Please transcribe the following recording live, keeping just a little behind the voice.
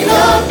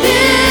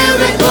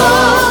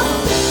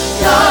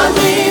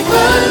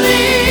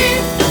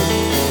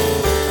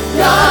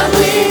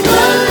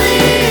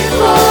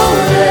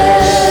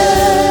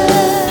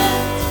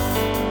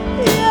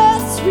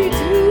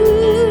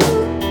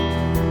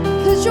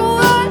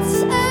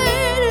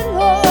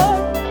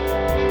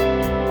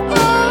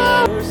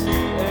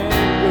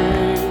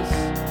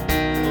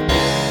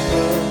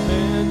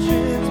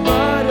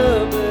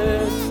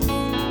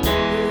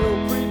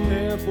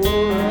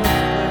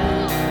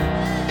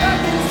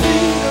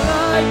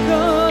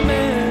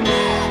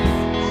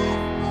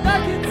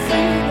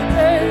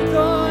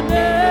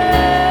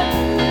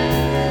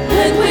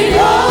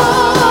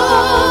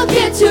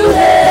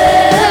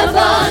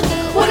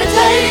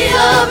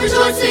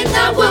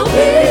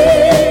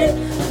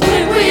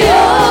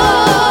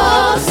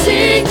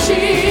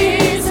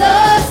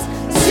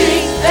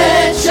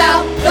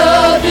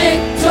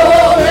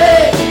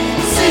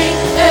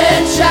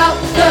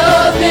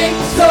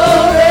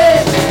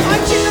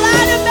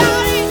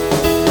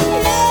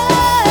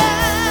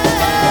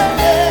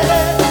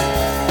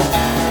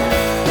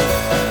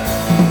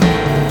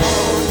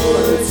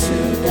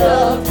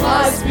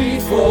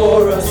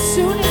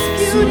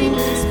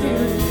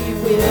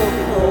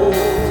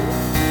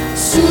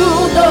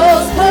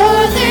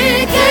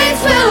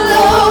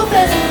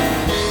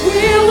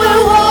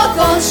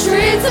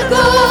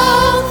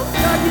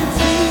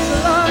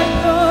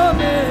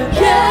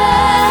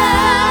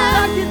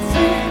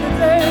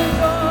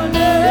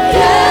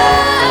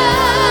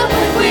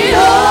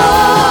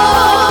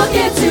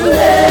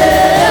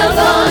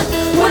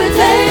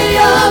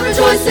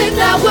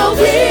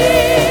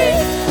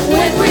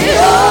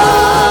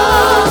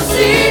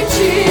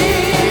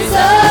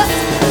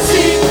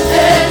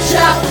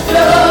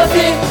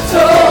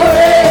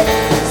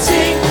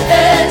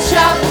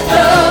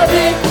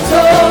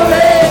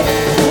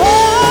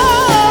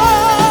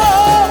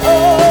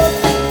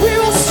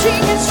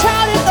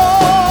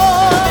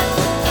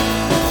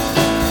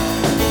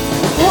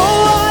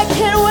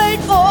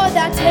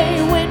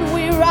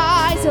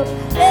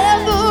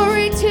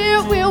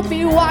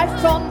wiped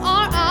from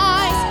our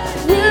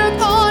eyes. We're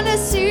gonna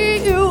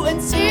see you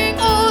and sing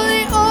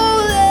holy,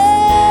 holy.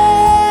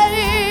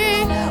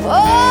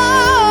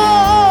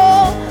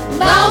 Oh,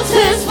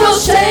 mountains will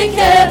shake,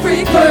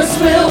 every curse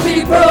will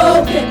be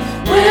broken.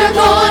 We're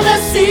gonna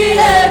see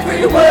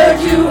every word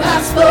you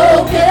have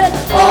spoken.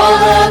 All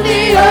of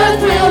the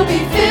earth will be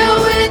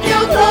filled with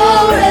your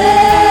glory.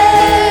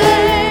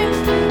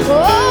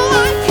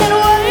 Oh, I can't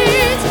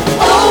wait.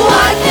 Oh,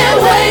 I can't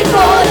wait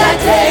for that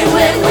day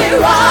when we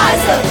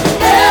rise up.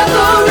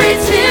 Every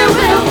tear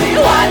will be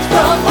wiped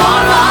from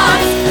our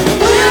eyes.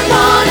 We're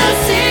gonna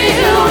see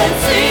you and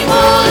sing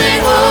holy,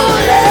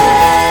 holy.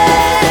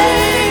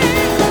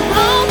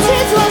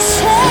 Mountains will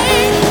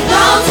shake.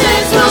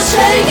 Mountains will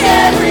shake.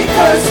 Every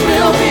curse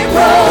will be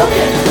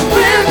broken.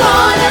 We're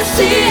gonna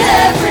see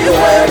every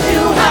word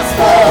you have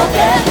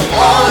spoken.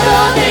 All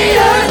of the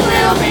earth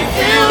will be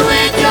filled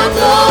with your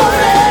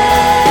glory.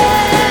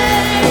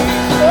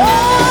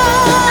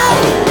 Oh,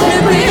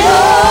 when we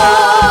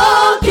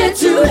all get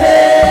to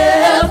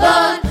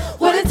heaven,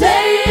 what a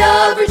day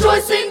of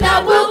rejoicing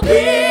that will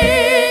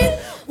be.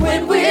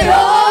 When we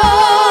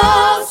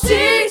all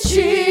see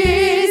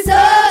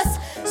Jesus,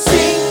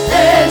 sing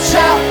and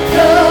shout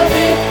the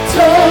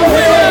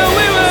victory.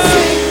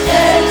 Sing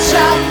and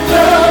shout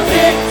the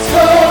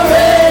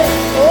victory.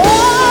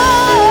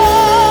 Oh,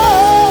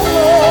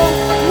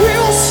 we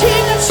will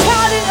sing and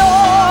shout it,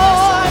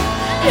 Lord.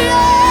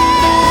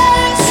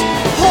 Yes.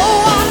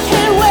 Oh, I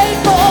can't wait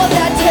for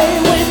that day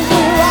when we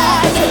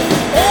rise.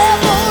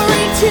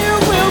 Every tear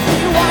will be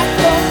wiped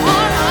from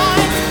our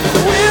eyes.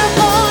 We're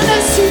gonna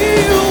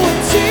see you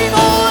and sing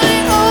holy,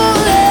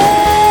 holy.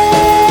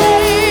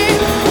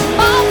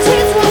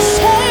 Mountains will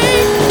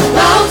shake.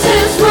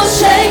 Mountains will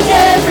shake.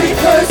 Every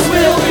curse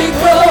will be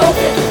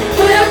broken.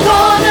 We're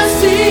gonna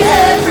see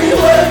every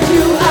word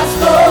you have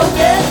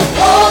spoken.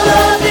 All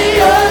of the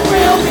earth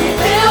will be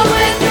filled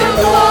with your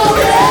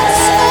glory.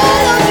 All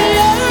of the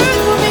earth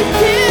will be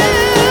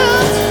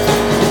filled.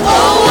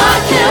 Oh, I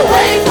can't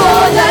wait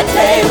for that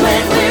day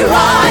when we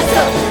rise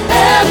up.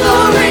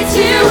 Every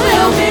tear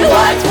will be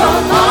wiped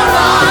from our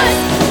eyes.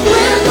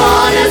 We're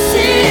gonna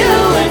see you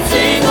and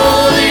sing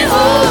holy,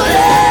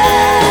 holy.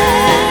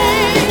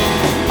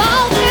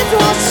 Mountains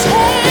will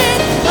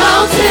shake.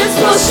 Mountains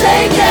will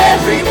shake.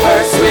 Every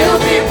curse will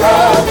be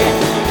broken.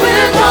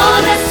 We're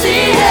gonna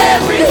see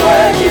every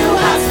word you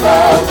have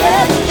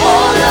spoken.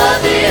 All of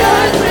the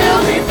earth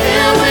will be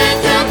filled with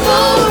your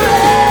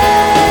glory.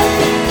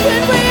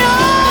 When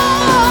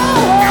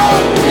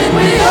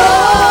we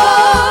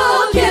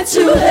all get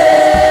to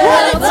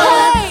heaven,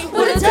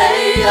 what a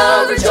day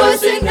of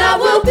rejoicing that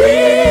will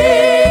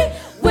be.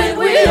 When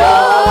we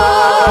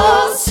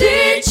all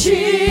see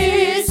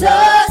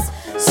Jesus,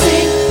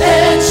 sing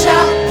and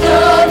shout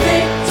the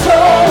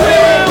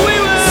victory.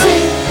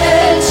 Sing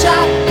and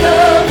shout the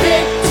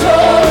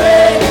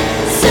victory.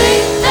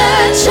 Sing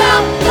and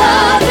shout the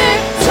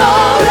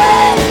victory.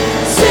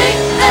 Sing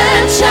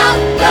and shout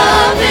the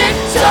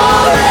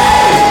victory.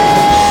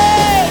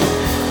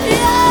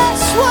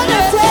 Yes, what a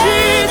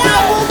day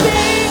that will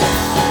be.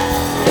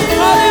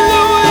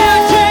 Hallelujah,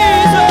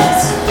 Jesus.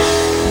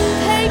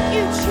 Thank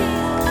you, Jesus.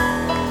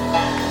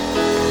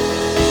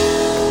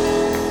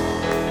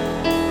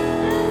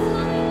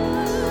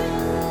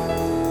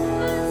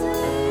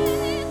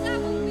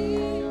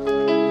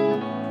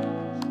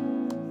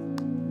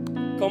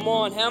 Come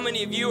on, how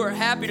many of you are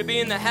happy to be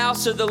in the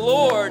house of the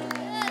Lord?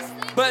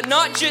 But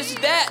not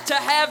just that, to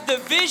have the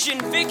vision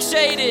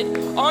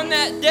fixated on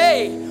that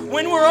day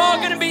when we're all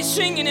going to be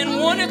singing in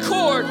one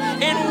accord,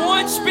 in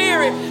one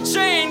spirit,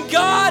 saying,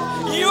 God,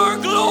 your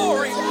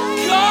glory,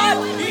 God,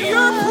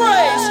 your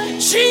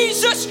praise,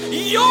 Jesus,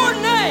 your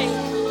name.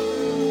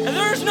 And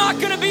there's not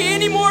going to be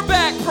any more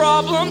back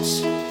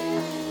problems.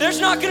 There's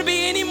not going to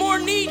be any more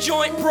knee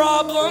joint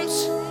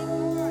problems.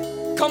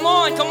 Come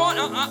on, come on.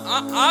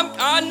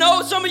 I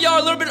know some of y'all are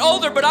a little bit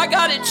older, but I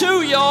got it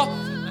too, y'all.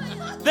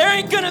 There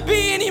ain't gonna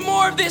be any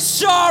more of this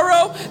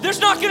sorrow. There's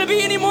not gonna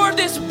be any more of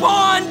this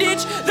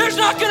bondage. There's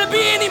not gonna be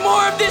any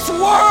more of this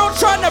world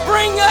trying to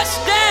bring us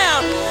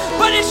down.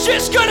 But it's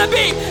just gonna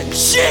be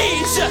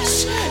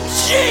Jesus,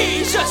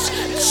 Jesus,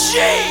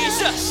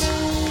 Jesus.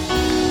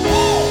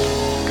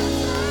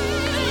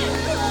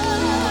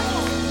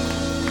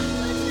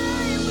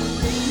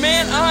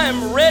 Man, I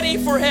am ready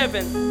for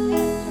heaven.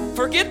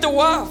 Forget the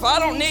wife. I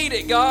don't need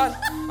it, God.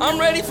 I'm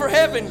ready for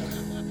heaven.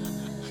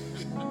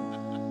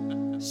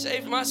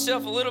 Save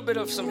myself a little bit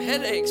of some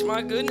headaches.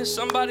 My goodness,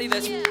 somebody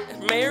that's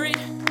married.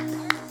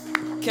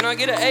 Can I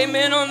get an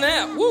amen on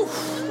that? Woo.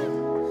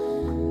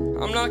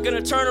 I'm not going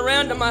to turn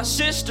around to my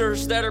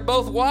sisters that are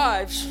both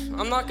wives.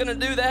 I'm not going to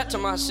do that to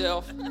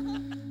myself.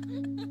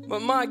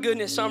 But my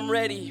goodness, I'm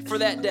ready for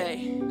that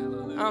day.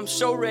 I'm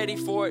so ready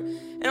for it.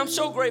 And I'm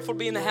so grateful to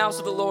be in the house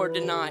of the Lord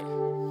tonight.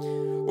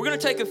 We're going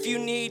to take a few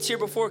needs here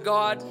before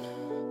God.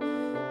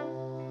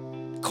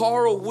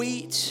 Carl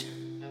Wheat.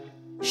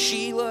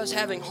 Sheila is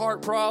having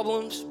heart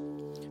problems.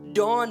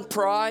 Dawn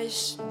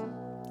Price.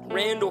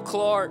 Randall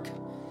Clark.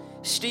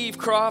 Steve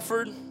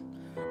Crawford.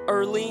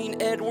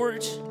 Erlene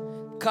Edwards.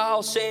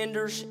 Kyle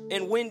Sanders,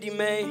 and Wendy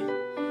May.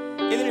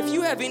 And then if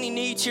you have any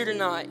needs here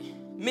tonight,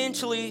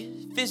 mentally,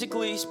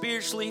 physically,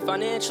 spiritually,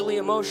 financially,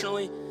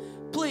 emotionally,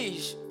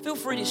 please feel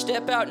free to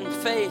step out in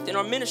faith. And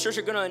our ministers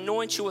are going to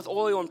anoint you with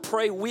oil and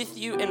pray with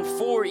you and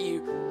for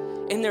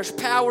you. And there's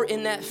power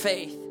in that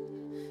faith.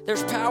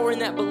 There's power in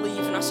that belief.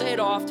 And I say it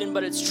often,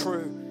 but it's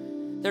true.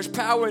 There's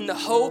power in the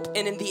hope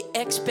and in the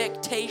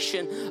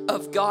expectation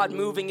of God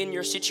moving in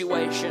your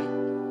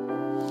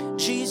situation.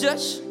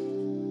 Jesus,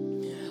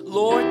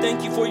 Lord,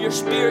 thank you for your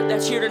spirit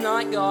that's here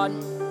tonight, God.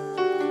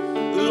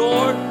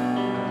 Lord,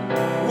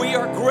 we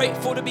are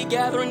grateful to be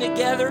gathering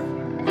together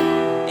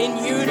in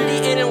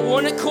unity and in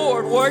one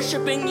accord,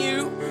 worshiping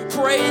you,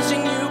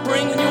 praising you,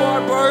 bringing you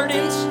our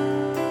burdens,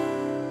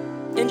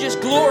 and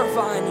just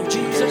glorifying you,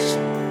 Jesus.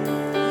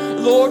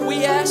 Lord,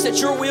 we ask that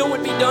your will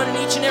would be done in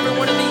each and every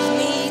one of these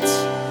needs,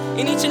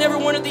 in each and every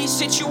one of these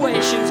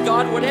situations,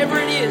 God, whatever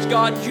it is,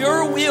 God,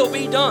 your will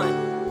be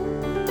done.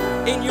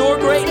 In your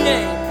great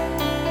name,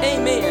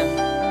 amen.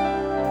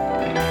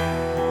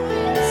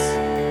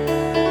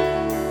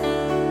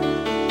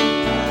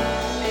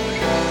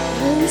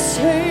 They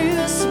say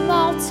this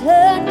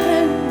mountain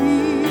can be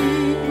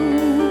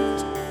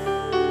moved.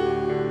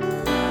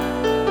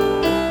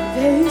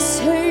 They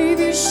say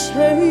these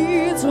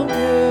shades will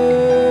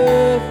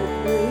never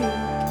break.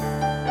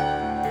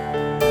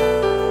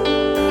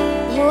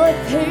 But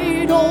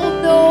they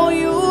don't know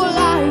you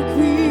like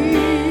we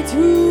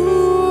do.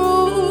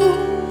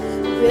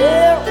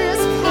 There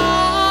is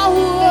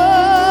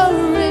power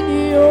in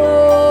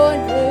your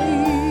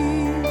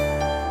name.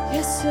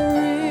 Yes, there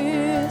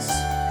is.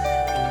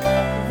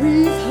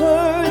 We've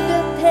heard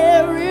that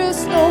there is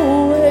no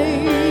way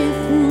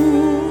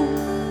through.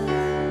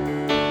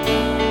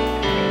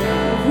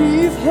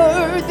 We've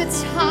heard the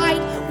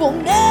tide will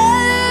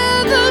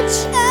never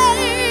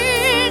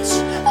change.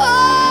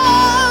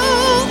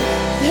 Oh,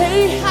 they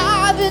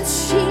haven't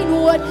seen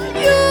what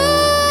you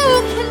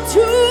can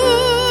do.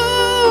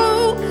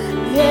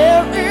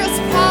 There is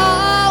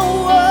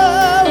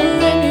power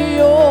in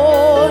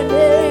your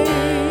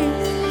name.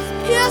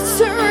 Yes,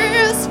 there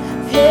is.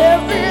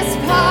 There is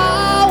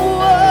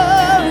power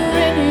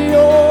in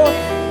your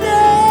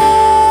name.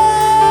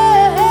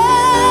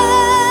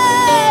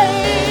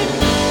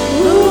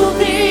 Move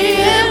the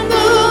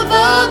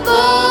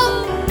immovable,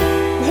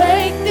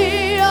 break the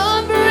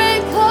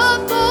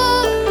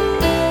unbreakable.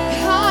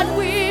 God,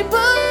 we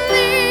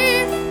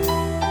believe.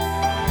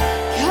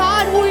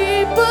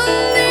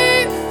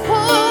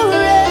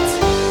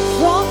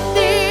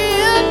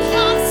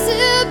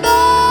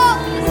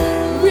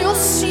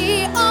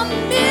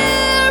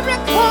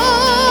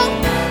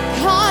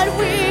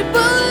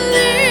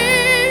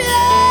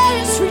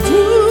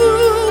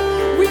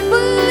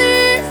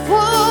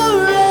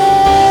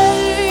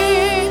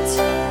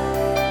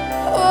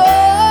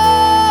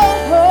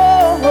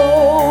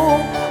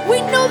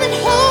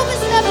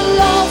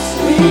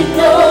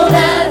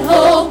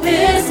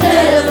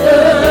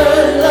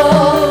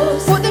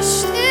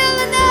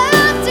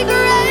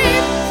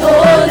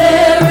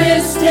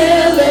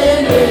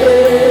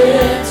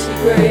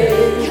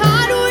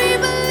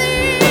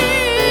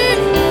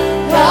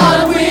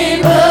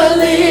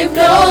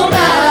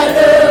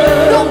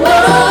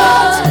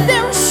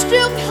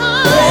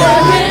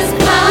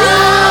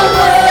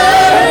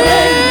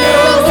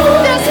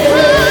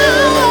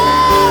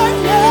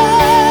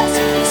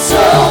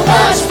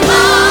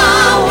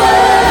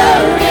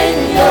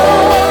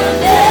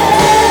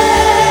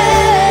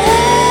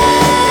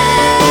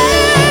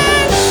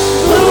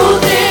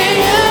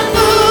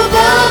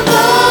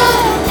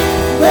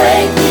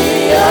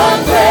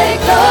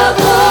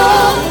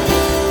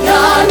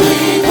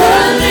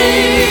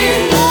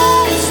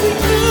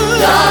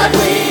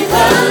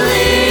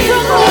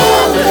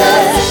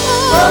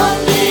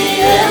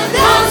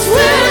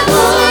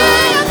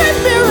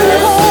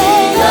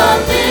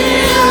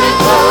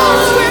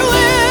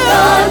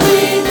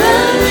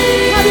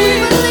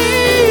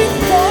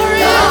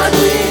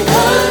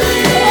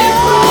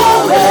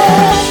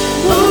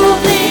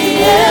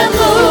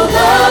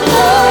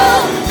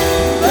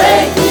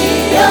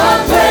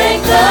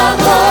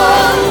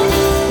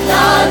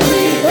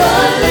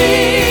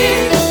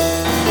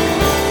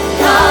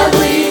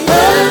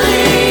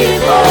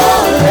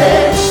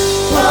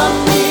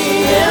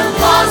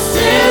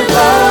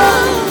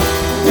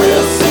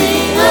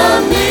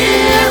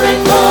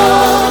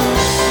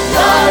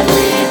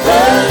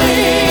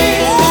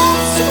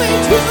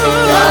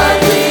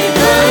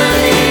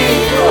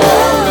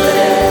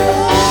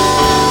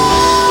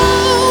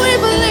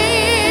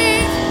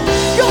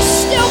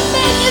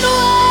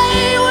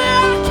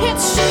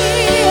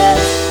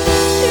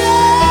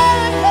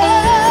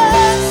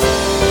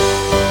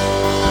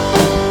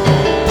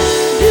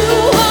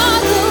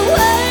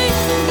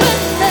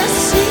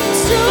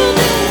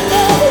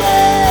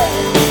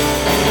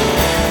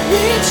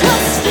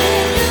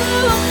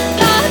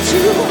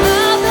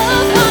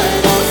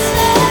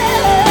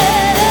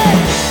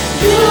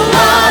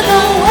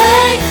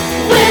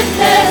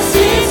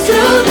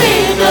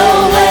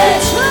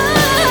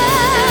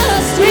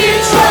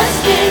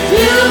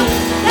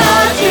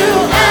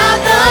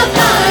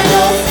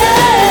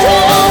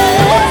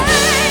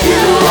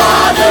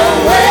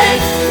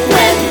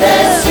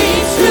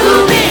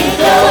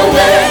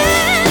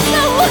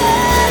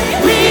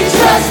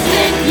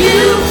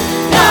 you.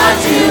 God,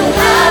 you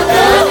have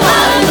the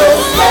final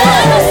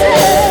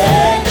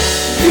say.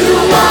 You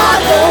are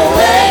the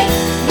way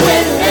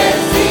when there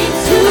seems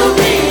to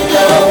be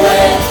no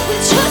way. We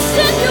trust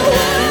in your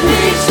word.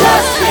 We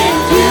trust in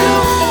you.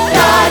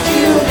 God,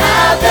 you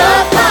have the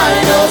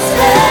final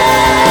say.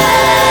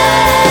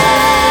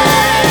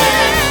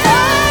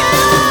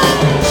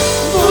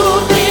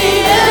 Move the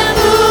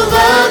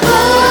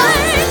immovable,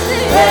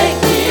 break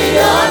the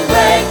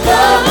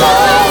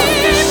unbreakable.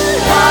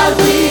 God,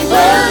 we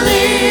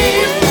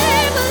believe.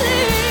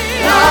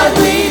 God,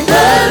 we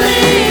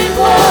believe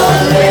for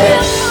it.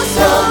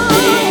 From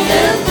the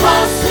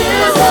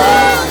impossible,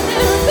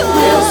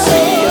 we'll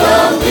see a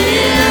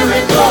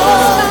miracle.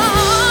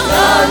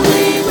 God,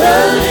 we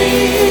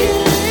believe.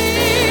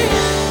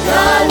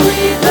 God, we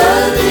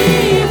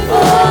believe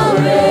for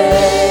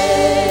it.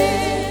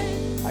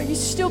 Are you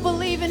still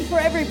believing for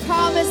every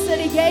promise that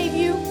He gave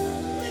you?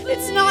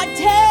 It's not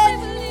dead.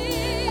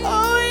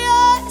 Oh,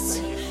 yes.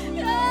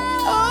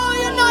 Oh,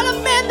 you're not a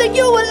man that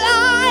you will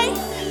lie.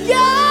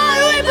 God,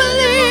 we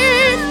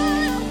believe.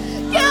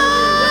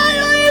 God,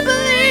 we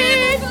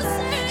believe.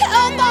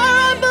 Help our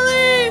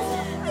unbelief.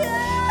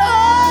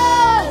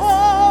 Oh,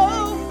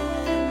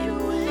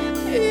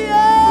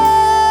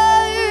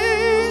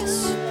 yes.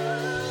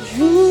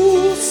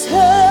 You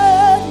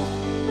said,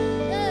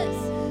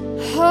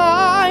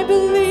 I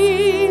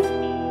believe.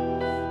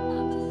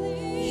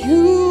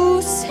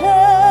 You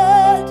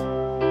said,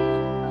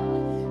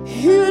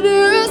 it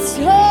is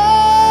done.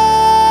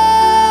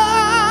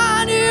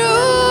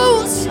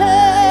 You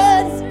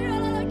said,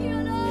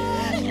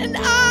 and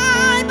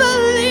I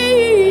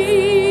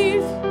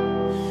believe.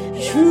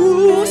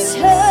 You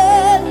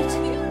said,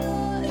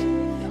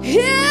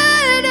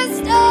 it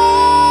is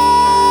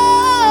done.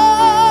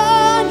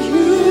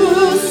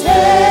 You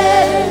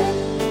said,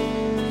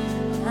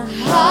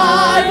 I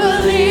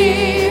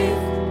believe.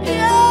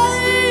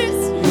 Yes,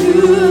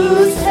 you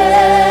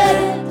said,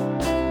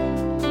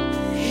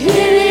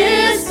 it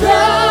is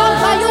done.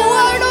 By your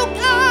word, oh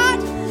God,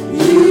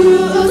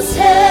 you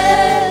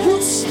said,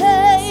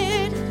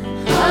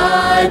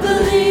 I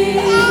believe.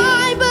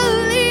 I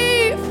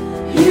believe.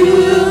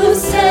 You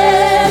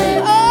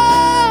said,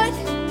 Lord,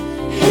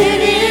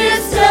 it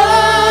is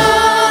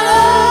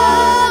done.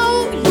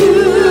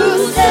 You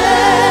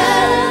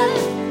said,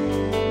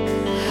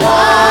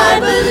 I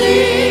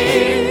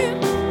believe.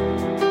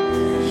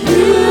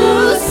 You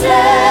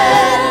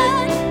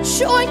said,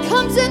 joy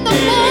comes in the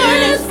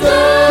morning. You said,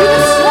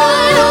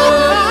 oh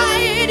God,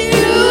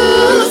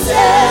 you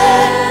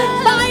said,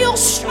 by your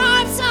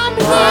stripes I'm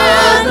healed. I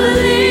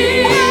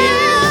believe.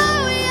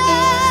 Oh,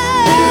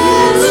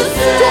 yes.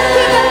 Don't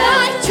give a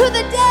life to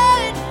the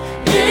dead.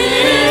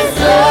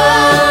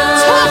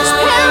 Touch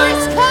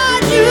parents,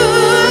 God, you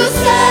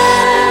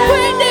said,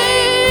 we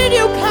need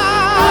you,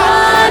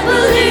 God.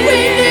 We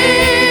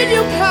need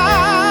you,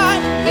 God.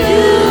 You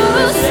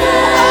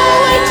said, oh,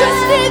 we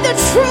just need the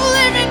true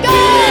living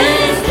God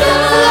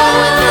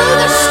flowing through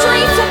the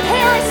streets of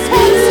Paris,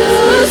 Texas.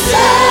 You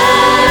said,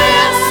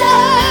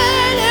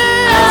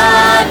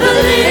 I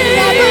believe.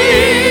 I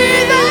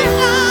believe that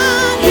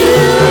God. You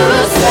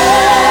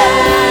said,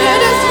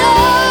 it is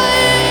done.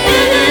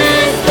 It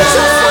is done.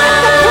 Just like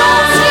the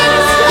cross, it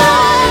is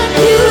done.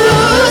 You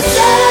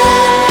said,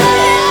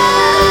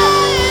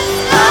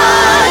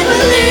 I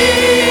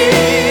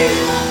believe.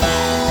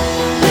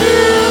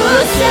 You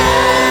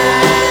said,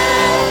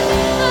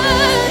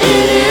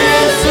 it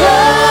is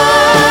done.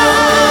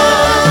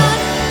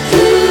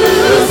 You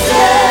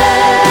said,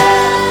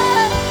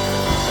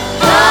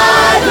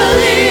 I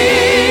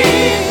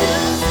believe.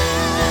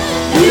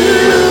 You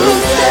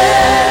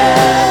said,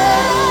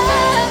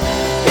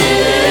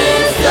 it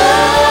is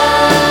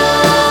done.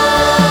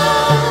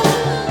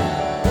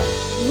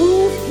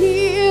 Move the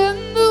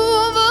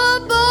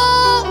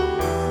immovable,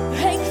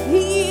 break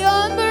the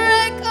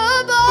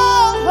unbreakable.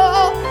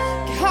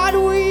 God,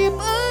 we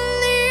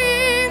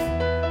believe.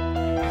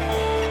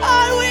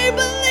 God, we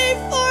believe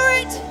for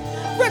it.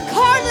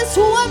 Regardless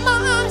of what my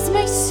eyes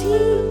may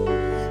see,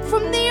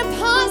 from the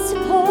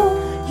impossible,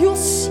 you'll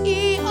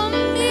see a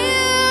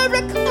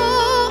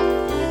miracle.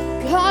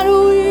 God,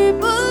 we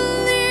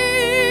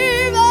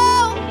believe.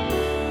 Oh,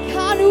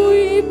 God,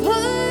 we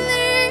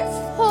believe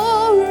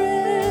for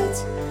it.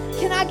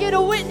 Can I get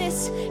a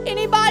witness?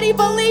 Anybody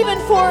believing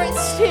for it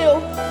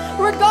still?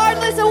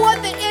 Regardless of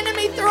what the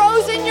enemy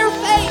throws in your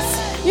face,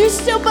 you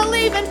still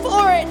believing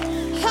for it.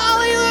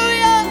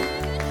 Hallelujah.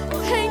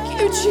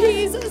 Thank you,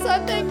 Jesus. I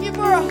thank you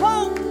for a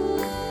hope.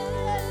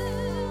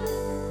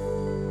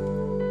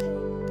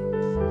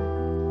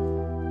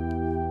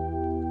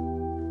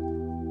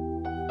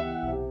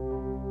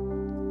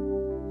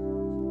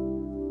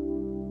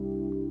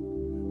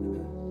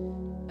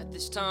 At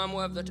this time,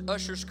 we'll have the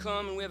ushers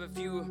come, and we have a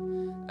few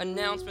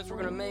announcements we're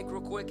going to make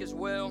real quick as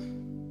well.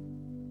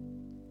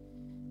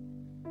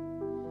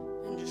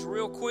 And just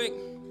real quick,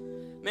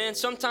 man,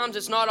 sometimes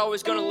it's not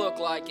always going to look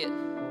like it.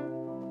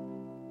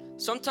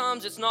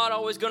 Sometimes it's not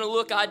always going to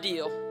look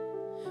ideal.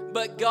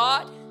 But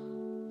God,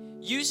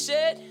 you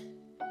said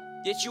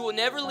that you will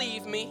never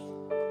leave me,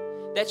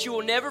 that you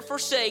will never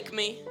forsake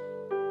me,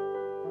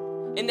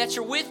 and that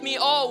you're with me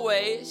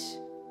always,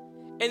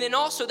 and then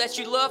also that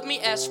you love me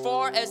as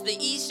far as the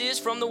east is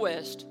from the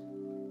west.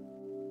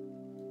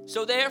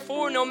 So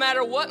therefore, no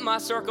matter what my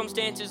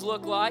circumstances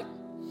look like,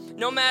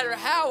 no matter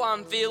how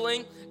I'm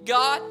feeling,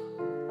 God,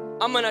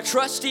 I'm going to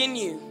trust in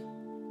you.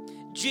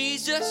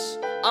 Jesus,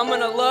 I'm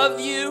going to love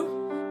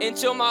you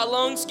until my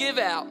lungs give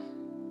out.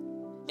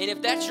 And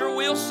if that's your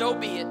will, so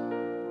be it.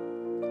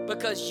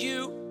 Because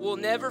you will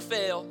never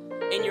fail,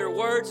 and your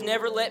words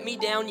never let me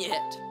down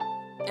yet.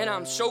 And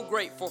I'm so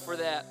grateful for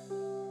that.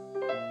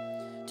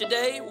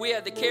 Today, we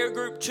had the Care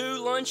Group 2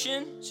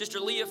 luncheon. Sister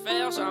Leah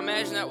Faust, I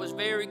imagine that was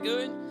very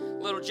good.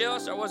 A little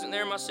jealous, I wasn't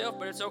there myself,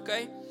 but it's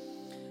okay.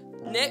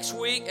 Next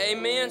week,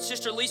 amen,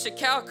 Sister Lisa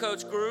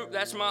Calcoat's group,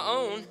 that's my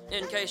own,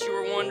 in case you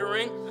were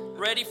wondering.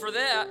 Ready for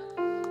that.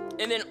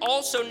 And then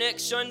also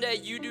next Sunday,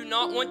 you do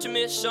not want to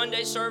miss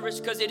Sunday service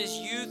because it is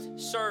youth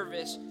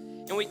service.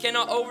 And we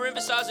cannot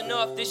overemphasize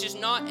enough, this is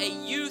not a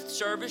youth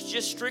service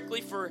just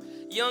strictly for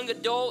young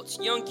adults,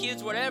 young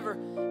kids, whatever.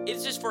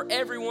 It's just for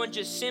everyone,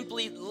 just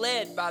simply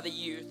led by the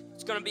youth.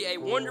 It's going to be a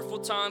wonderful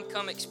time.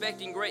 Come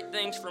expecting great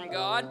things from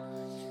God.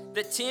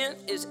 The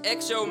 10th is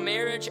EXO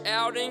marriage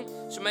outing,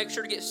 so make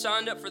sure to get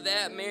signed up for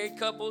that, married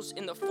couples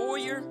in the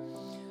foyer.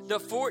 The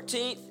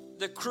 14th,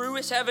 the crew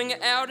is having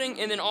an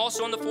outing, and then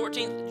also on the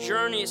 14th,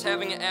 Journey is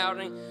having an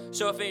outing.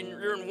 So if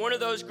you're in one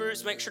of those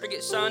groups, make sure to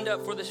get signed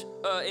up for this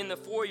in the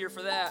foyer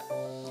for that.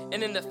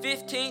 And then the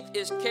 15th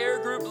is Care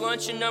Group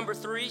Luncheon number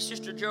 3,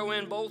 Sister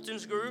Joanne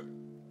Bolton's group.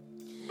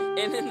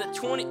 And then the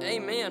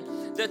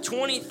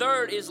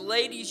 23rd is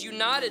Ladies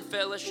United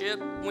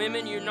Fellowship.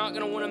 Women, you're not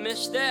going to want to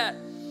miss that.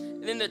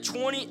 And then the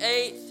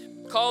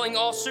 28th, calling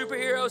all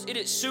superheroes, it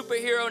is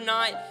Superhero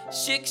Night,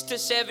 6 to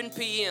 7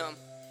 p.m.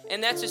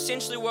 And that's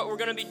essentially what we're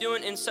going to be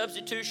doing in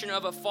substitution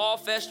of a fall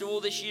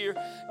festival this year.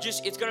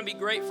 Just, it's going to be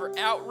great for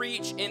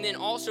outreach and then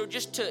also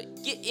just to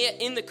get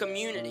it in the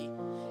community.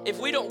 If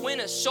we don't win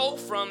a soul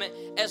from it,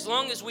 as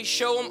long as we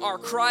show them our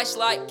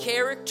Christ-like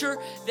character,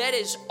 that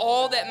is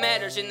all that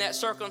matters in that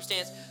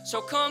circumstance.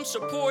 So come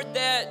support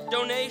that,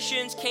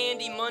 donations,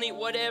 candy, money,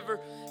 whatever.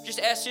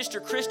 Just ask Sister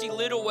Christy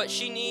Little what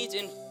she needs,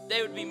 and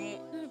they would be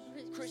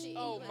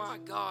oh my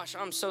gosh,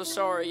 I'm so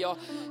sorry, y'all.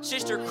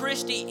 Sister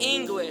Christy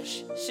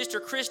English,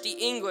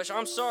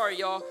 I'm sorry,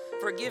 y'all.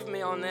 Forgive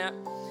me on that.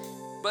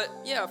 But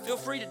yeah, feel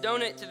free to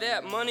donate to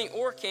that, money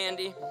or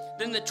candy.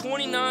 Then the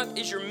 29th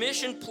is your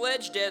mission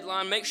pledge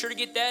deadline. Make sure to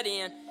get that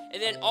in.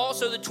 And then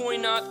also the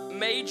 29th,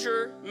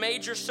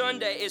 major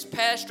Sunday is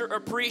Pastor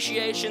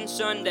Appreciation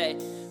Sunday.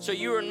 So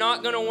you are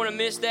not going to want to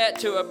miss that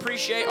to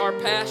appreciate our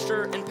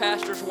pastor and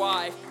pastor's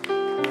wife.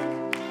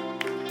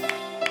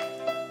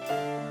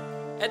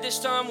 At this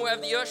time, we'll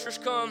have the ushers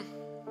come.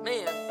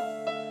 Man,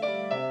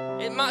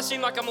 it might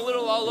seem like I'm a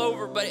little all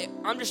over, but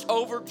I'm just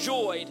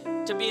overjoyed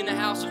to be in the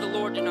house of the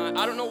Lord tonight.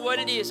 I don't know what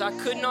it is. I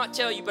could not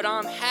tell you, but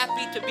I'm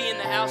happy to be in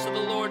the house of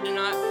the Lord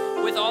tonight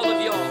with all of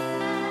y'all.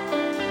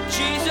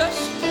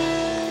 Jesus,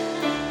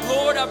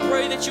 Lord, I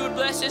pray that you would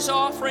bless this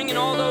offering and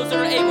all those that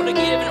are able to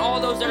give and all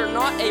those that are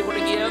not able to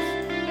give.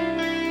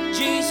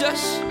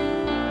 Jesus,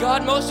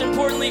 God, most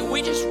importantly,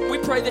 we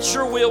pray that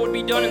your will would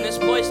be done in this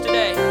place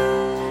today.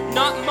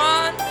 Not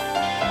mine,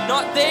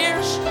 not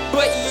theirs,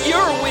 but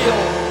your will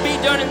be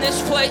done in this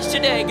place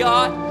today,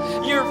 God.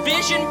 Your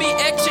vision be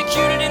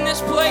executed in this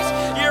place.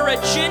 Your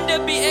agenda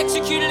be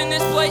executed in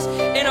this place.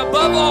 And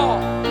above all,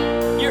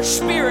 your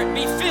spirit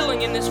be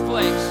filling in this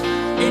place.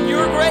 In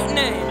your great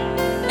name,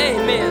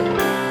 amen.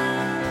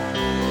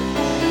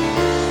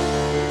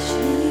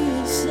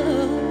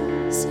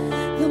 Jesus,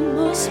 the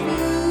most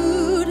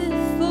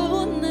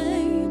beautiful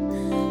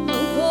name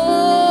of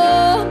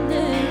all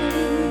names.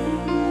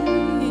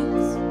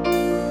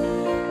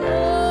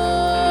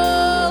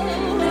 Oh,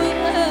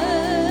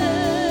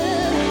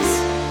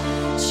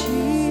 yes,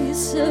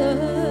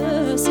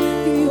 Jesus,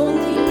 the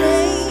only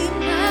name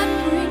that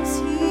brings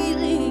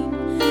healing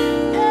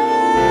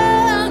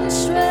and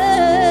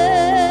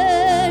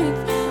strength.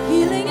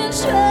 Healing and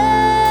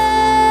strength.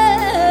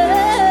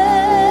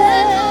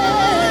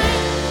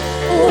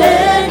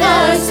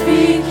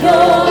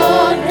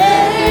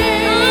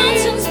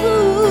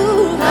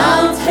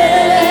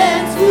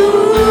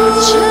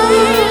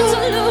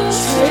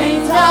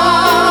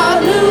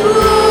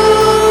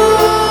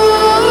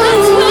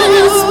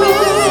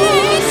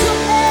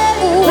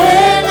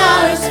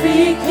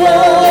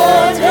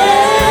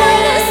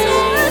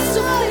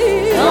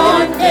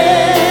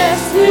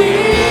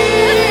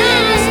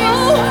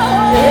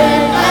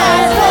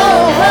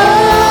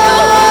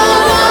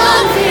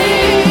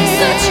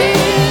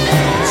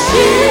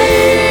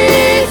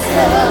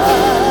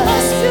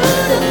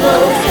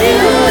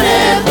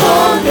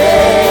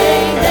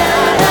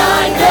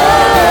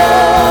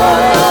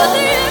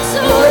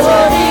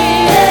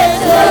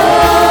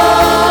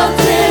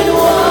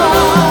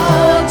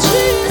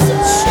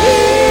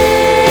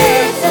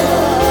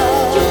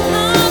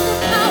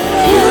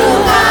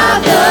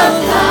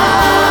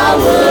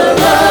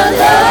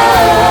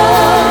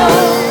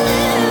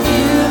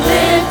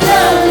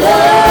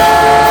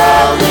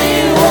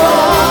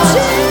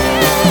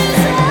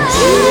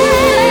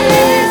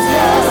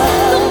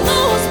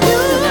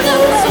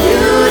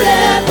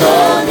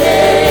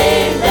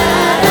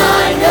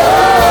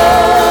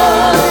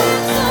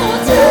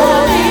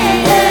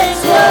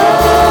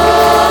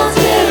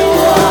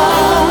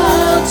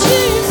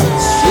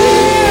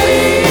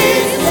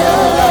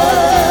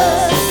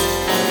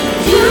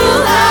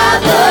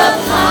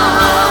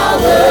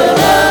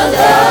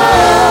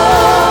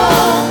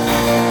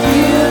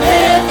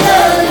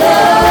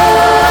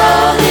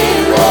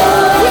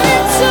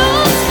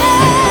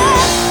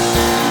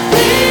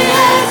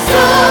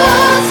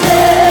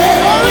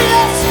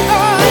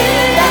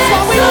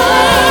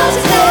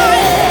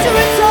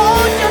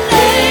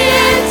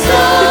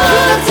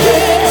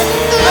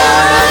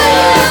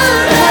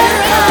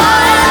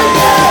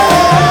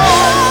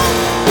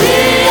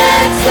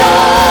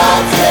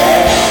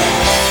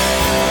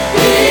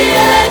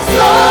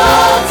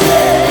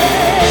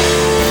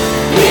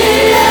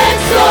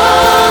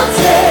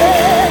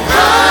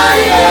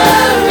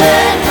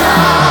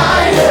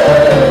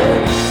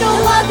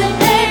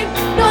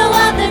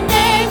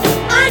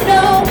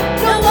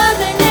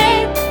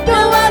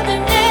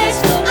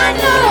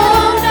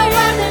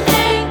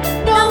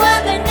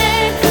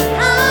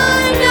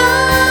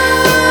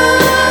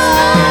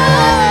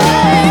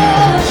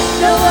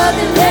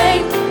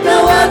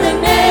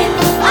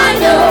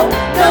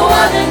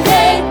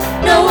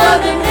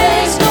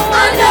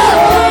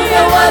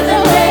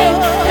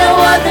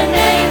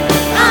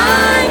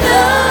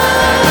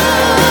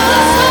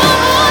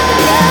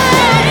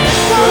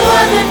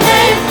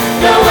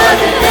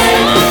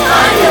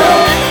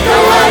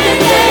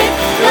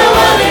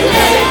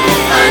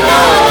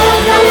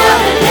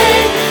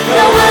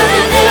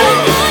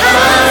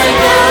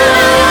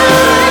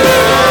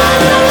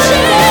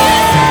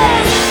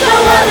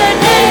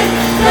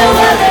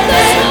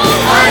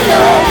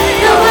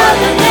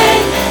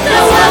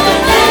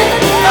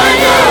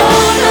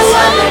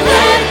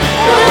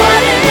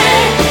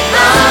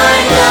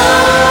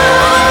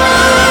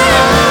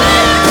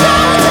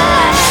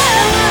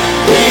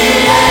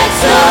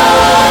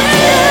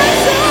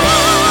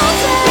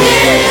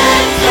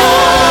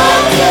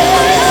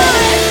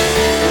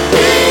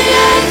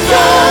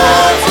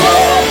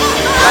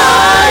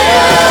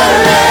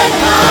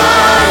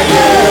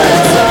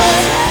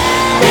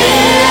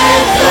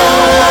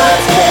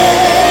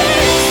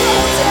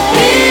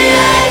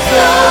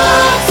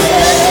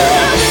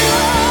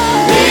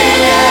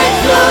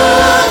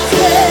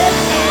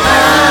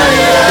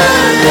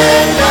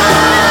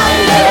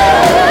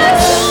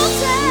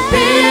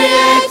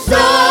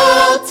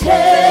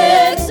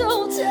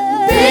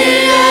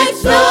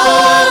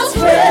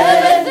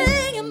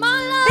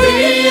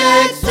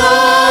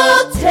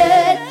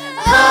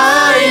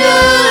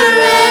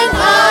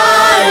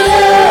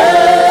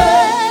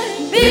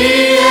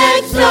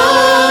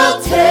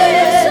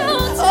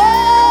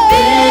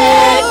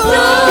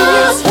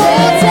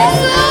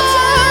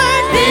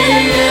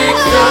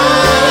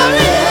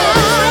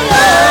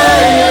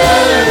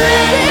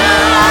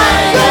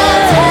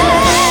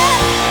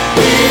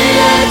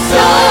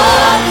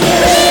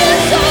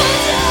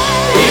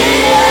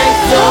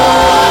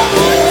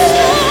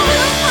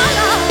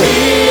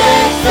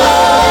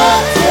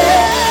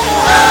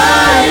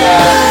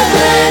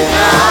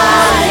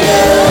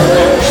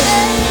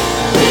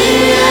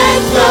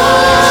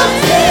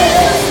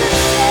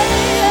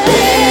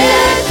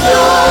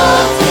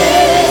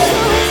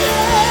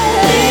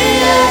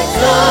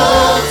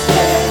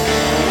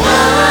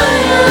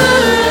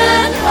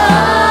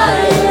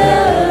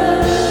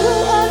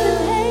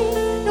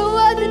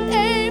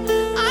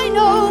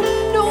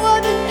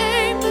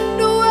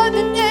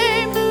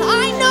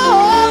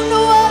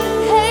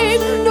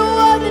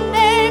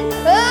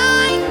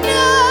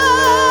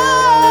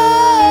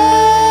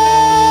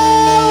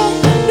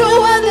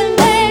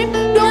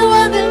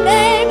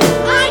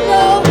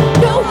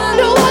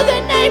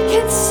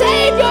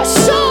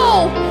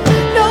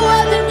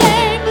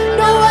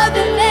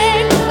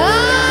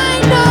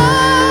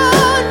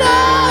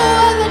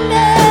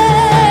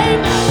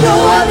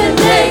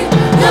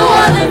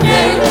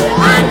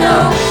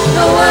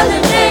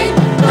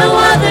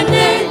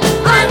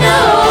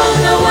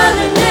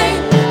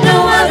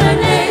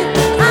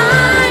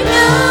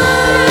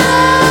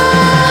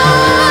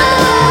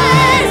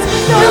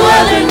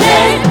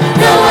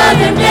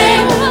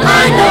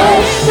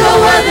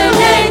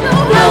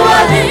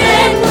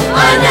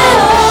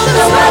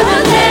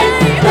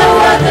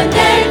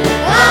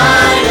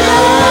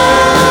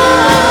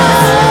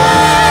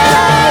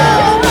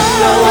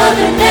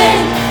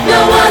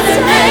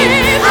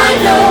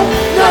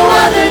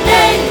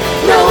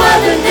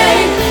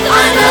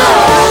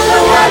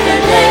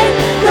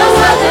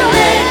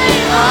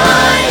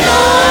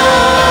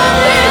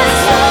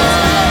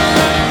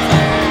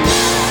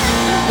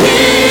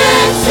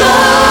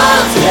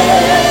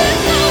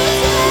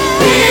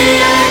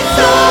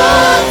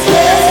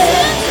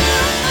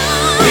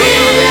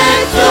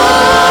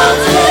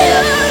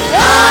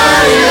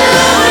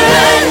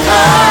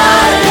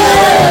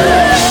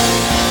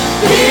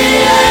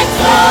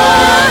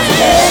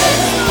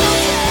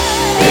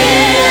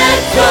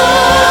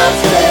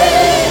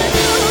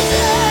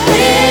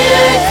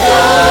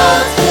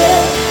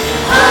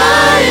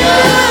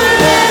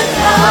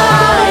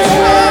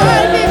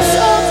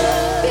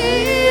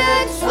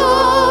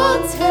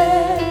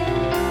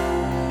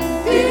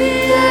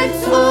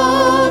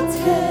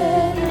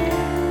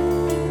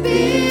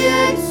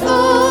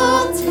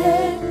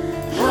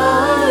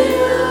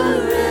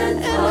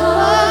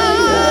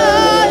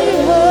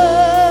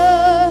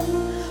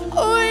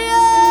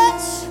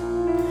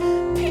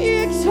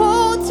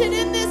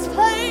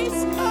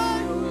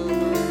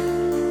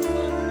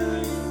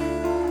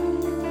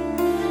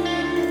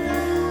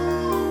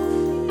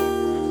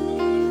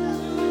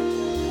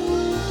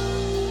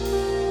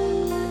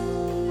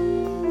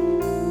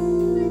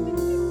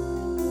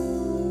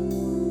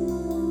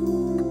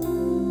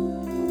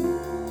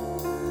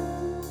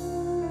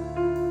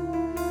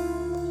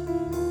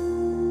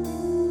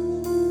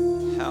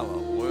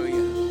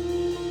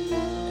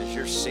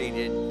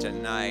 seated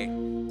tonight,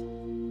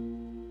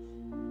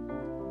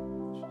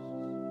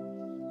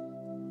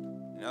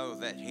 know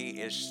that He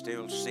is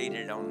still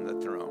seated on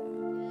the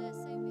throne. Yes,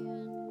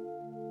 amen.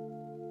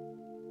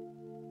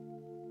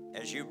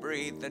 As you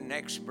breathe the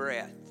next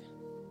breath,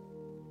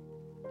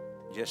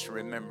 just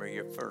remember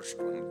your first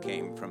one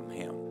came from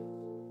Him.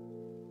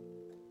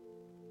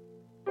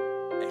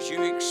 As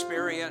you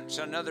experience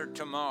another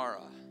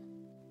tomorrow,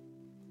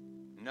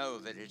 know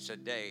that it's a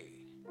day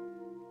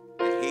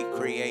that He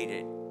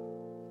created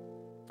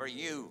for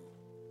you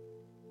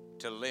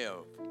to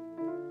live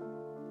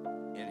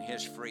in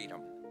His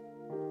freedom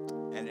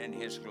and in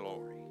His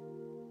glory.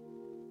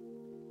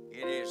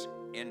 It is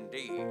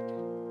indeed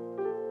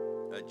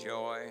a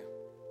joy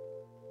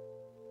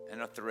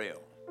and a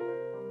thrill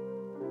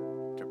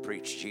to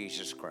preach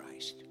Jesus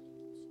Christ.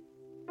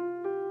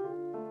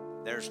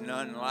 There's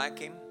none like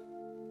Him.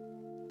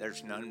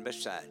 There's none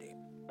beside Him.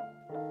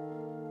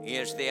 He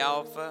is the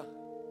Alpha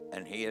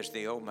and He is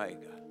the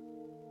Omega.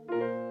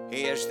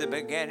 He is the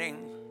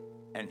beginning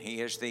and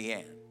He is the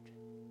end.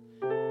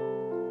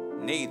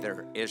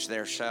 Neither is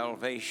there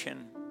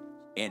salvation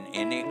in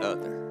any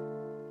other.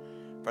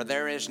 For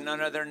there is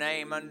none other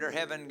name under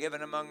heaven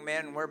given among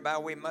men whereby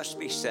we must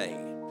be saved.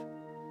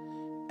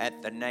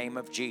 At the name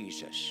of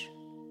Jesus,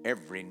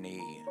 every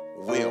knee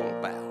will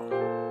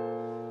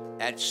bow.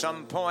 At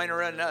some point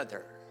or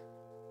another,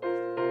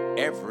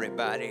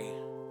 everybody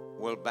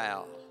will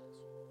bow.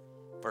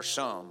 For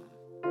some,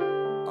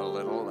 a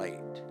little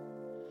late.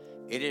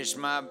 It is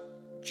my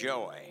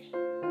joy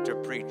to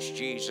preach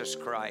Jesus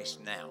Christ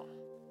now.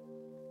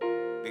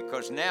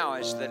 Because now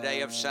is the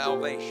day of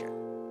salvation.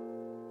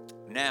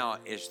 Now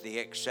is the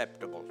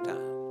acceptable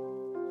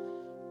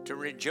time. To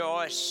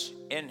rejoice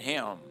in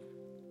Him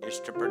is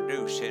to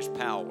produce His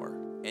power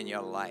in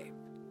your life.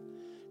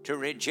 To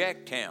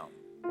reject Him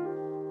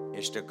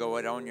is to go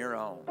it on your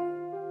own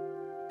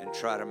and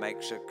try to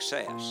make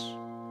success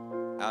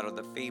out of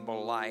the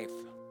feeble life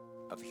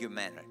of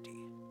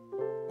humanity.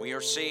 We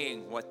are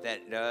seeing what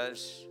that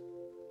does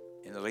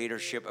in the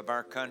leadership of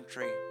our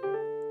country,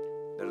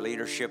 the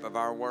leadership of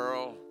our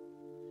world.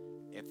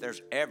 If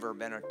there's ever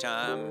been a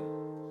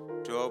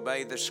time to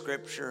obey the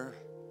Scripture,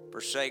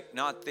 forsake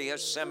not the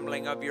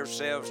assembling of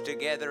yourselves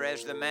together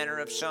as the manner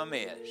of some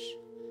is,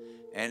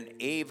 and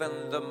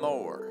even the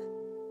more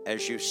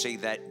as you see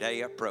that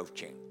day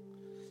approaching.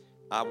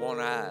 I want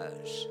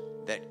eyes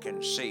that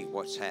can see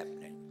what's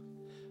happening.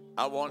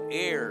 I want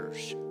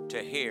ears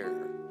to hear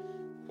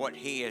what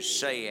He is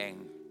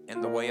saying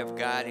in the way of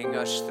guiding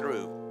us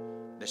through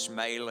this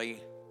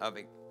melee of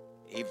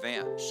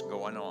events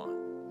going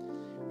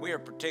on. We are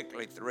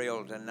particularly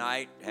thrilled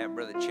tonight to have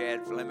Brother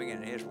Chad Fleming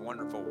and his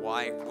wonderful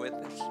wife with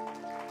us.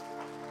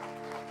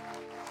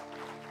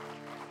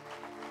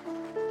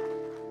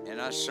 And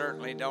I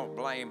certainly don't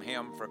blame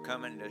him for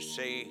coming to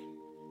see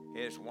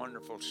his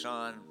wonderful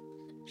son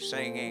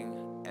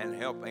singing and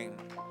helping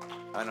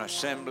an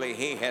assembly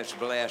he has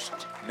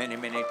blessed many,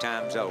 many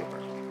times over.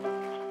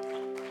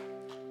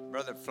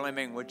 Brother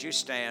Fleming, would you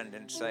stand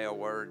and say a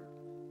word?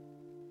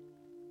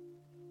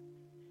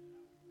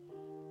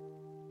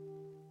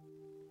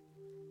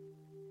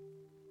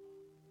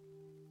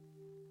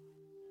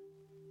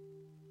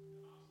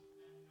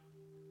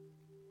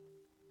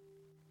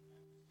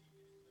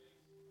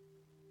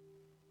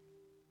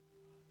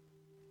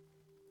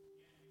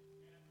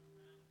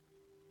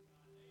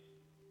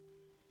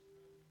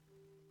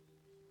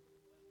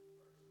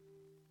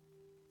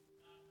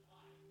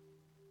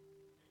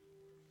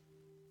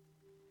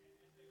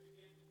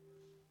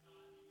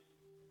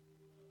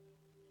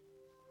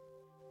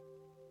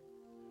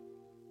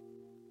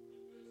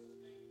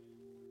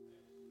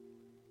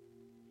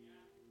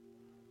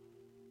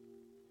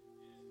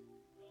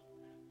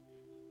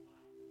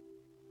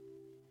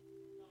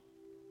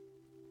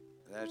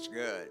 That's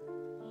good.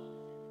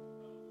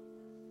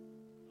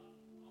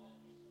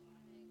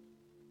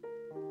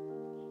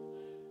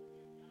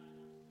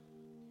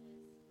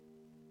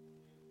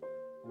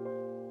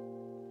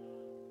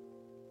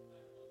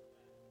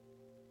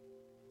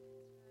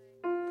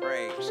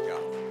 Praise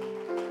God.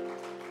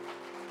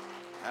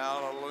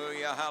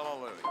 Hallelujah,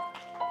 hallelujah.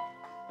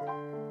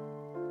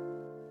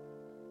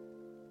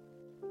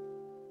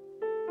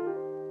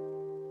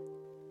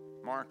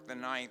 Mark the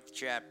 9th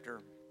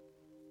chapter.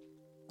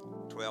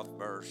 12th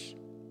verse.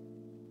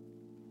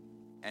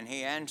 And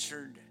he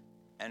answered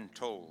and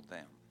told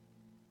them,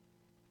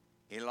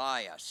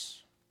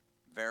 Elias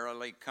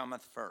verily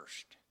cometh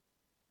first,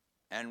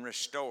 and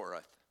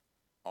restoreth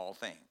all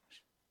things.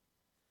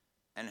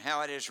 And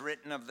how it is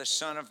written of the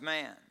Son of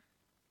Man,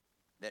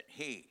 that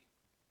he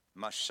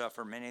must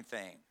suffer many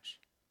things,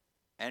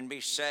 and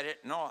be set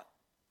at naught.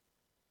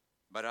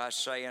 But I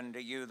say unto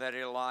you that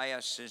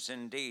Elias is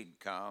indeed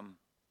come,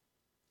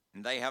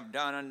 and they have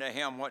done unto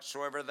him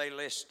whatsoever they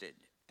listed,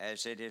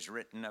 as it is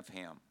written of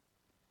him.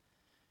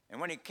 And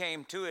when he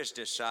came to his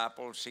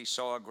disciples, he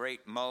saw a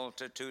great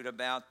multitude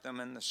about them,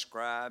 and the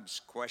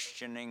scribes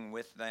questioning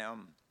with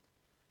them.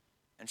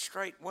 And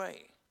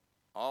straightway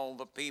all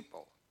the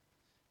people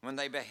when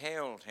they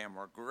beheld him,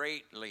 were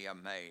greatly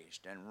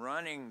amazed, and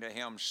running to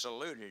him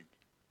saluted.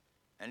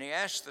 And he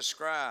asked the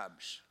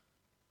scribes,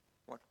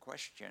 what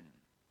question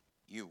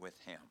you with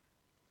him?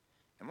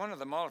 And one of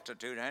the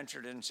multitude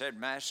answered and said,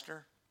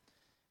 Master,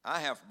 I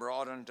have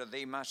brought unto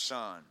thee my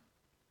son,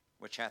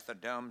 which hath a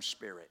dumb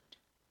spirit.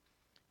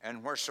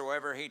 And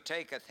wheresoever he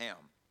taketh him,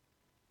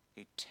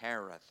 he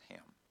teareth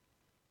him,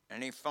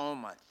 and he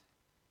foameth,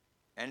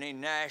 and he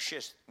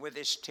gnasheth with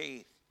his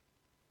teeth,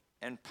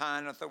 and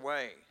pineth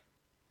away.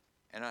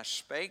 And I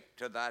spake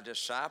to thy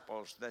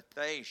disciples that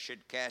they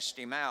should cast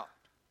him out,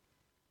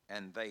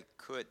 and they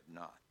could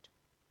not.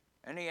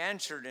 And he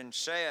answered him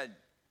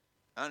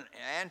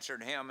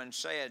and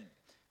said,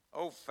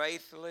 O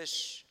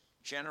faithless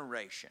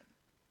generation,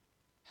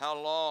 how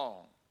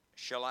long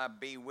shall I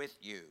be with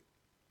you?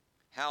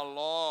 How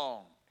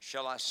long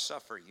shall I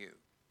suffer you?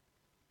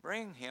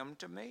 Bring him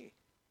to me.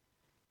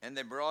 And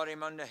they brought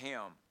him unto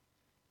him.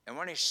 And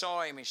when he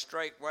saw him, he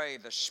straightway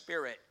the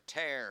spirit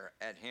tear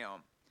at him,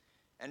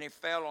 and he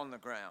fell on the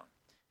ground.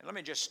 And let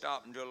me just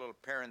stop and do a little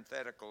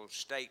parenthetical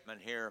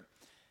statement here.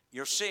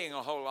 You're seeing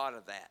a whole lot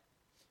of that.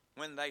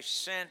 When they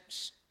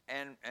sense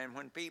and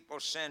when people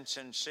sense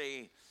and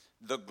see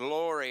the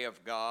glory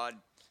of God,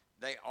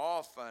 they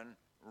often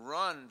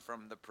run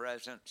from the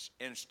presence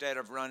instead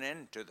of run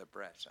into the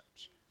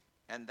presence.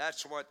 And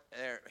that's what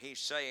he's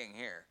saying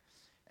here.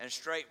 And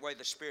straightway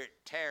the spirit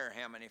tear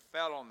him, and he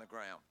fell on the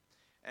ground.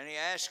 And he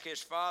asked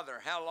his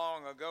father, how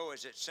long ago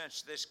is it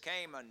since this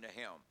came unto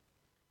him?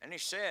 And he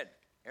said,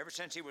 ever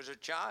since he was a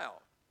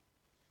child.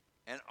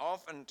 And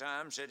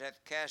oftentimes it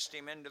hath cast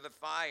him into the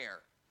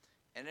fire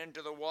and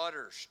into the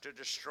waters to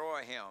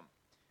destroy him.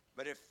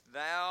 But if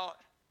thou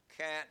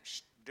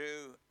canst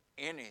do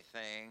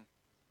anything,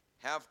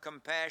 have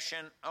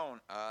compassion on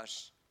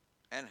us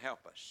and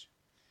help us.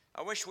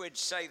 I wish we'd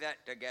say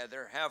that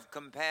together. Have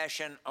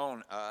compassion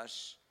on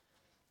us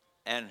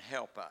and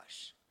help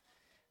us.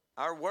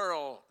 Our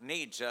world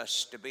needs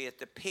us to be at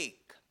the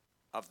peak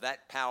of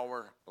that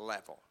power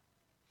level,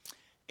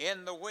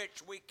 in the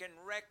which we can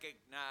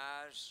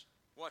recognize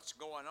what's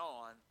going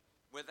on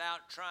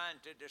without trying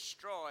to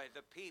destroy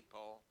the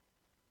people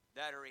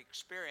that are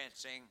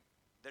experiencing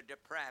the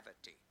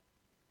depravity.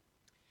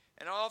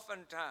 And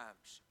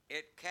oftentimes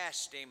it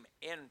cast him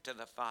into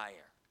the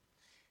fire.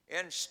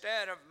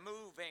 Instead of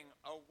moving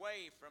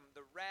away from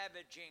the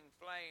ravaging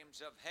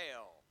flames of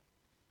hell,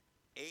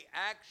 he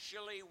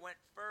actually went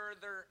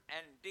further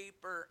and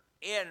deeper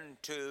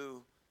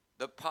into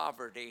the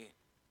poverty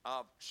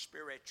of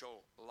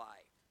spiritual life.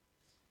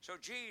 So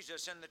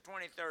Jesus in the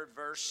 23rd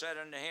verse said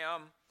unto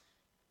him,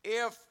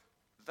 if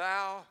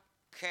thou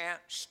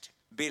canst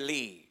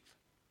believe,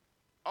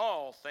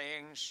 all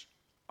things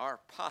are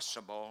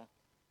possible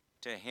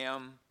to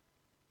him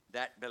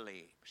that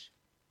believes.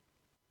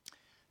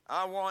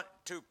 I want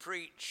to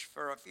preach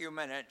for a few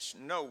minutes.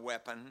 No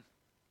weapon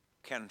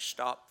can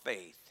stop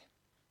faith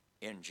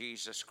in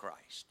Jesus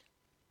Christ.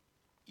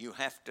 You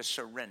have to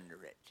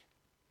surrender it.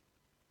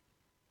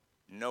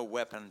 No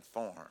weapon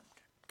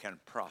formed can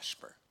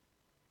prosper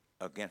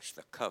against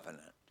the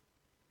covenant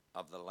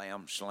of the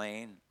Lamb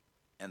slain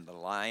and the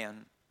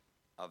Lion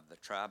of the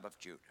tribe of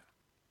Judah.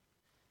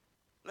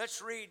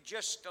 Let's read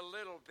just a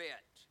little bit,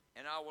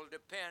 and I will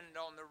depend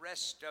on the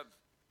rest of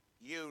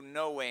you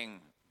knowing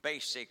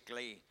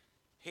basically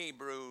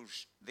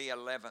Hebrews the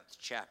 11th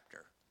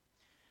chapter.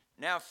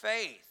 Now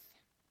faith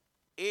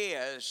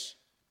is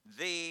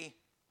the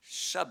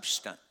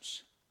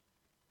substance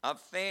of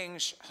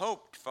things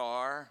hoped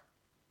for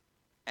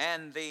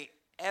and the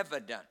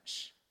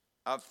evidence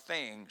of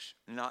things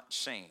not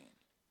seen.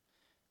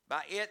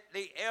 By it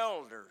the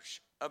elders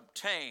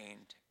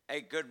obtained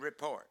a good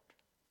report.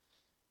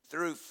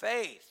 Through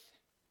faith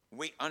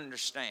we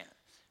understand.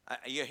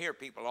 You hear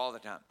people all the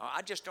time,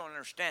 I just don't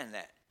understand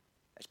that.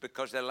 That's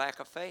because they lack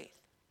of faith.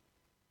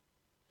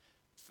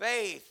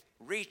 Faith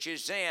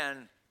reaches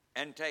in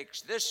and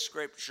takes this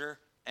scripture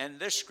and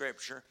this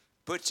scripture,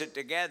 puts it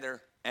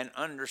together, and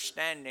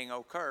understanding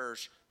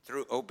occurs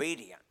through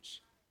obedience.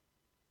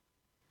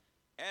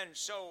 And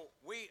so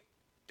we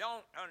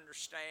don't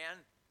understand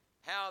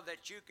how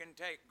that you can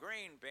take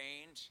green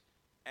beans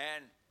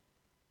and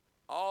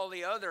all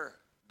the other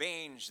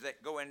beans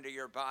that go into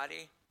your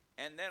body,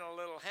 and then a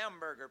little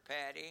hamburger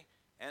patty,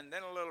 and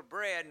then a little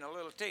bread and a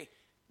little tea.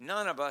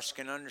 None of us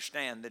can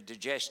understand the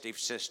digestive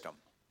system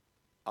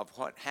of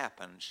what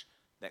happens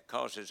that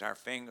causes our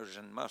fingers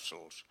and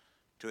muscles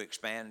to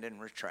expand and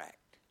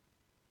retract.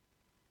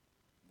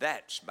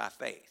 That's by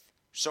faith.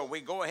 So we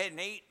go ahead and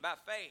eat by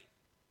faith,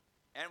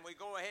 and we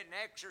go ahead and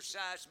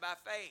exercise by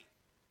faith,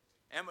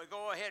 and we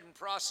go ahead and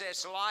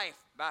process life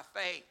by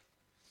faith.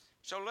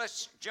 So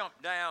let's jump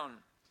down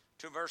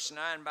to verse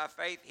 9. By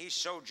faith he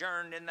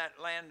sojourned in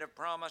that land of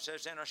promise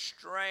as in a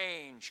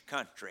strange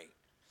country,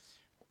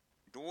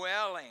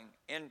 dwelling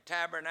in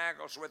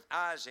tabernacles with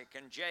Isaac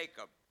and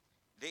Jacob,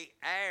 the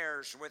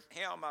heirs with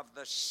him of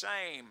the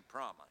same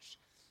promise.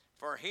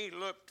 For he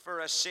looked for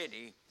a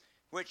city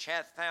which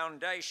hath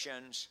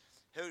foundations,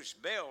 whose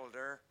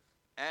builder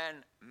and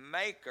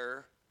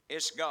maker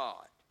is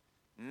God.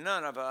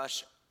 None of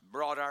us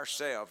brought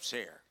ourselves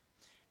here.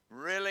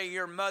 Really,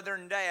 your mother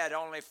and dad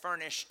only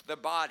furnished the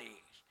body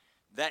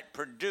that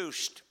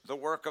produced the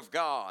work of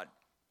God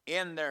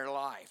in their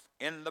life,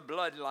 in the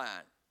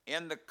bloodline,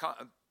 in the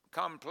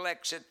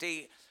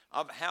complexity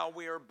of how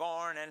we are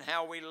born and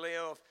how we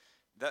live.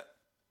 That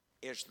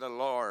is the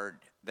Lord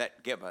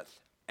that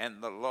giveth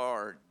and the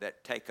Lord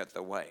that taketh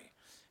away.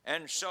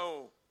 And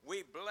so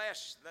we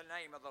bless the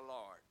name of the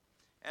Lord.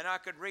 And I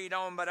could read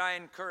on, but I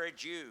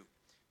encourage you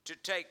to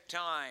take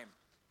time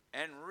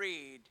and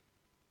read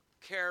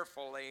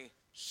carefully,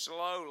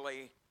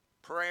 slowly,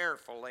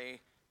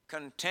 prayerfully,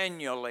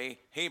 continually,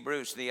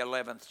 Hebrews the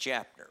 11th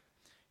chapter.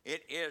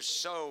 It is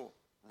so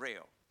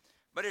real.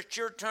 But it's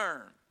your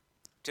turn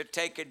to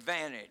take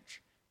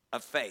advantage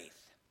of faith.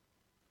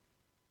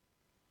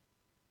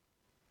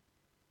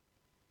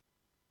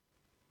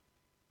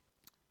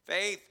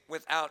 Faith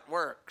without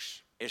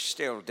works is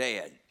still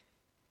dead.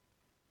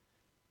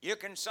 You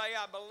can say,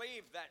 I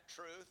believe that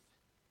truth,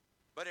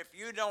 but if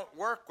you don't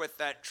work with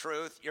that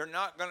truth, you're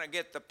not going to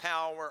get the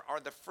power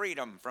or the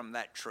freedom from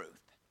that truth.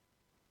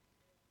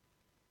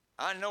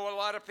 I know a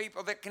lot of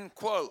people that can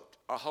quote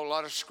a whole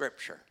lot of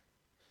scripture.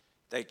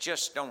 They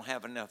just don't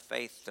have enough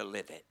faith to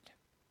live it.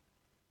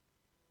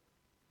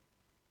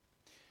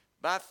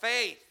 By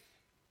faith,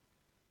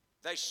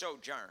 they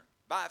sojourn.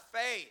 By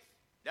faith,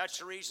 that's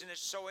the reason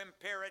it's so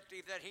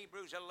imperative that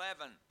Hebrews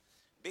 11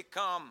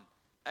 become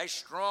a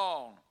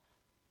strong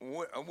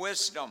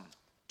wisdom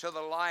to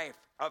the life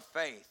of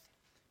faith.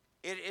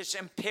 It is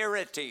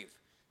imperative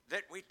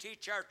that we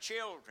teach our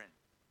children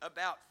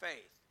about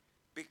faith,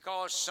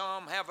 because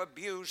some have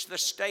abused the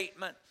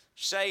statement,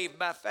 saved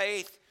by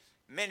faith.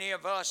 Many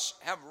of us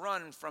have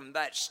run from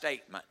that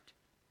statement.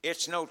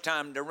 It's no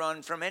time to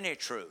run from any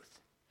truth.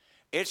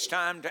 It's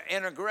time to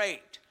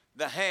integrate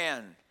the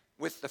hand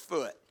with the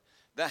foot,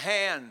 the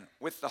hand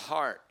with the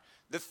heart,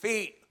 the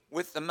feet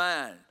with the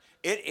mind.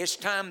 It is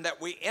time that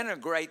we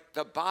integrate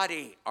the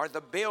body or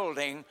the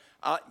building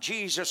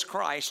Jesus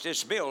Christ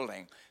is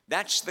building.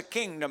 That's the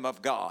kingdom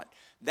of God.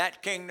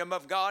 That kingdom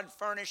of God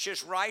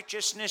furnishes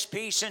righteousness,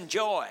 peace, and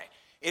joy.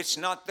 It's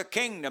not the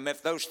kingdom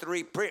if those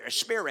three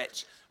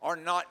spirits are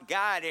not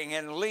guiding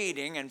and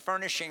leading and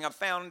furnishing a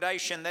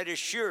foundation that is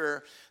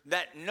sure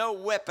that no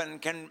weapon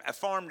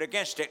formed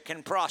against it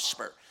can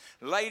prosper.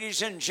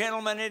 Ladies and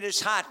gentlemen, it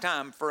is high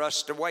time for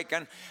us to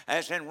awaken,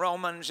 as in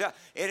Romans,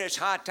 it is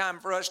high time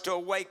for us to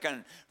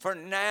awaken, for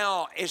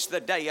now is the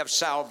day of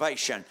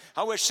salvation.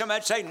 I wish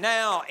somebody'd say,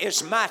 now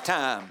is my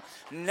time.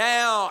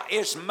 Now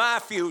is my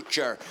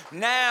future.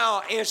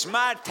 Now is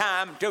my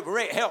time to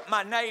help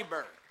my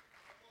neighbor.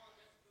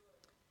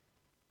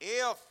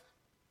 If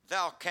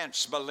thou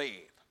canst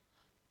believe,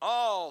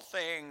 all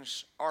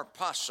things are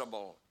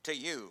possible to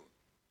you.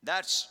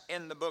 That's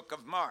in the book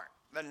of Mark,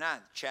 the 9th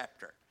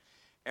chapter.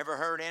 Ever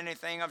heard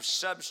anything of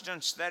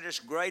substance that is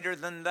greater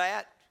than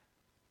that?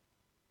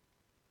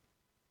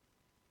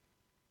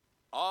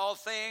 All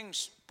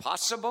things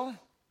possible?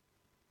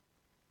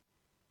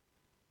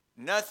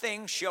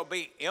 Nothing shall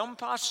be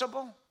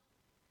impossible?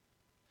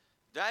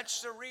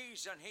 That's the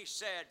reason he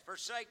said,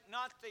 forsake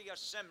not the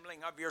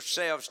assembling of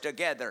yourselves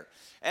together,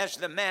 as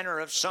the manner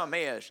of some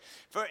is.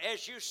 For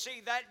as you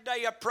see that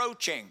day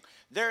approaching,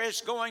 there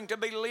is going to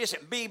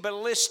be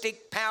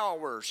ballistic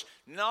powers.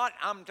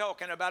 I'm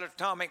talking about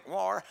atomic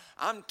war.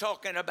 I'm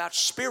talking about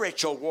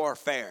spiritual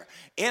warfare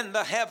in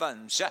the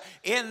heavens,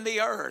 in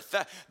the earth.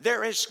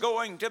 There is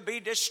going to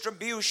be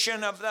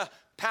distribution of the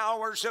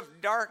powers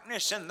of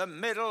darkness in the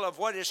middle of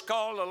what is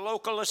called a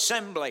local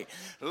assembly.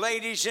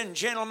 Ladies and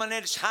gentlemen,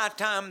 it's high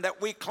time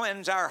that we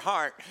cleanse our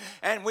heart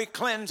and we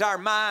cleanse our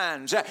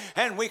minds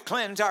and we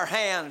cleanse our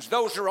hands.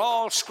 Those are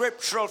all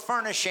scriptural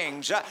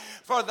furnishings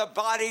for the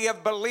body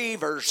of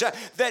believers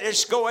that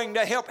is going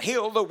to help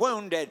heal the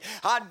wounded.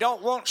 I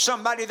don't want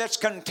somebody that's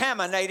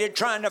contaminated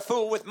trying to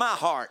fool with my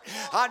heart.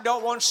 I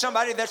don't want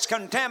somebody that's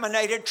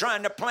contaminated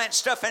trying to plant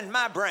stuff in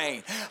my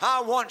brain.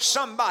 I want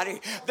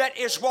somebody that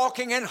is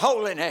walking in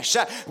holiness,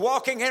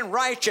 walking in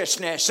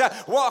righteousness,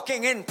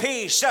 walking in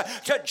peace,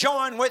 to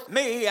join with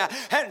me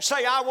and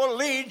say, I will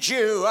lead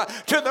you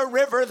to the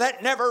river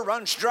that never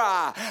runs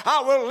dry.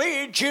 I will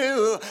lead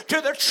you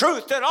to the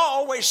truth that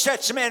always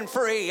sets men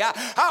free.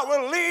 I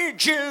will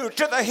lead you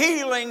to the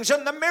healings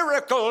and the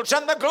miracles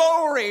and the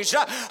glories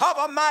of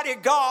a mighty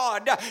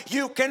God.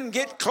 You can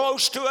get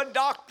close to a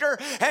doctor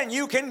and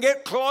you can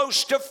get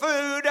close to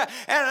food,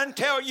 and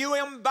until you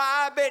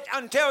imbibe it,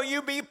 until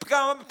you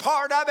become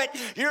part of it,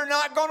 you're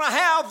not going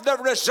to have the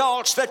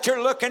results that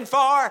you're looking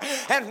for.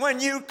 And when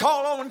you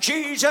call on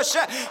Jesus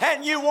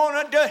and you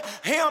want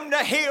him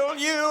to heal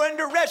you and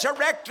to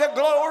resurrect the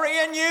glory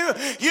in you,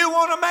 you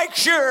want to make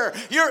sure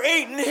you're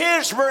eating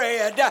his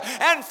bread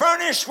and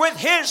furnished with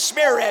his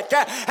spirit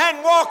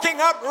and walking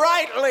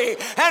uprightly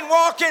and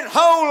walking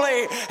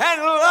holy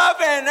and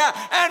loving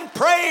and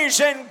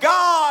praising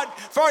God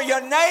for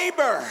your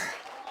neighbor.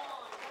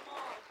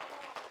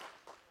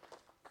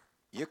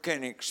 You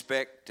can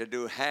expect to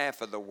do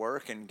half of the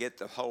work and get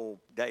the whole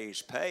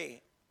day's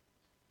pay.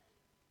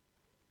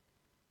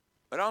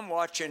 But I'm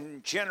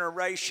watching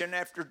generation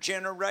after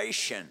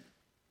generation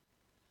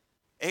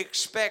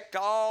expect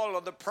all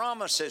of the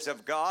promises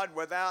of God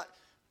without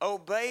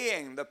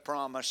obeying the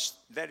promise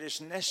that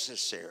is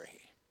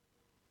necessary.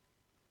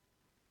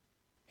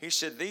 He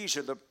said, these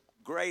are the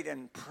great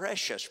and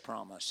precious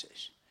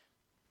promises,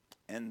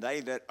 and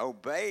they that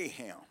obey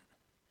him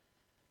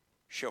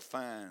shall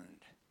find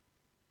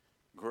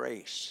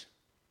grace,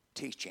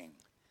 teaching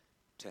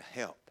to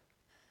help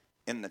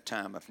in the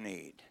time of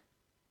need.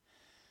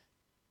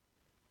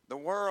 The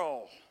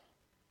world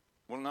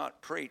will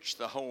not preach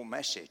the whole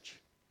message.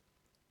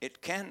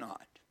 It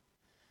cannot,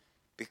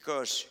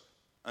 because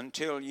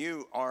until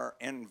you are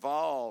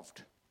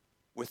involved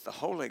with the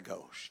Holy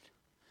Ghost,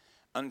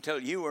 until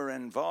you are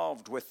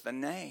involved with the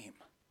name,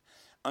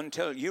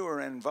 until you are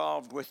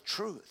involved with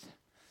truth,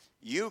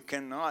 you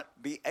cannot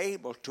be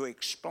able to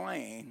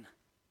explain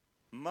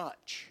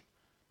much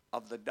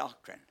of the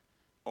doctrine.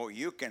 Or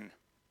you can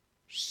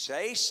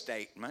say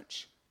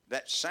statements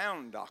that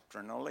sound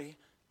doctrinally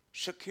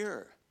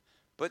secure.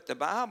 But the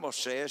Bible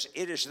says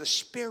it is the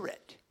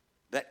Spirit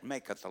that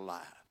maketh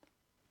alive.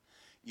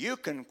 You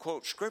can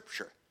quote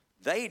Scripture.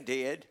 They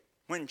did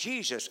when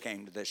Jesus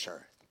came to this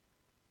earth.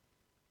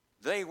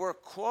 They were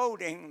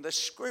quoting the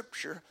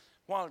Scripture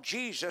while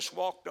Jesus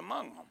walked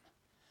among them.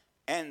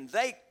 And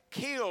they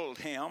killed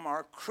him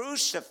or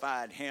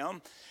crucified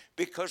him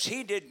because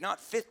he did not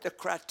fit the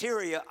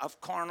criteria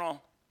of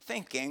carnal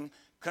thinking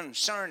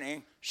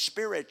concerning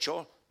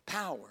spiritual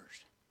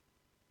powers.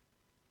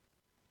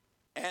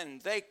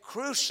 And they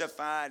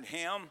crucified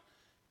him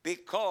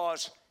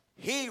because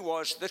he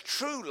was the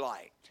true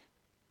light.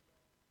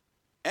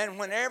 And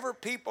whenever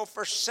people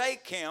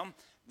forsake him,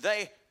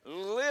 they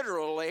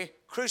literally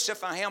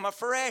crucify him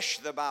afresh,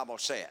 the Bible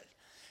said.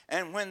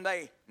 And when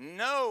they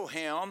know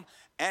him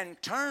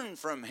and turn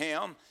from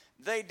him,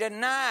 they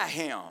deny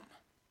him.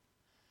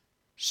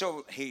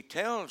 So he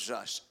tells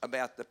us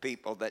about the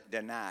people that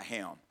deny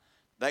him.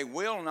 They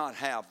will not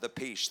have the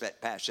peace that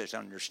passes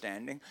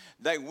understanding.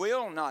 They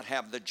will not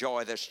have the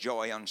joy that's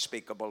joy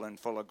unspeakable and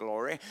full of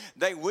glory.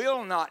 They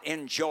will not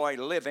enjoy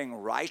living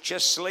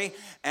righteously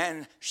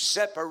and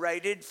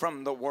separated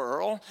from the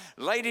world.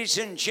 Ladies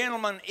and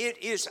gentlemen,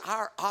 it is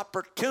our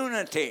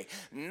opportunity,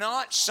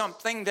 not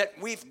something that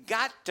we've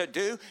got to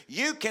do.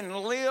 You can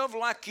live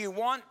like you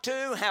want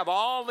to, have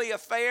all the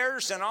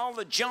affairs and all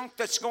the junk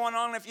that's going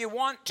on if you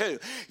want to.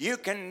 You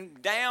can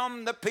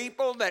damn the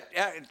people that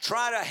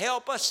try to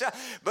help us.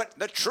 But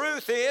the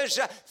truth is,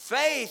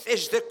 faith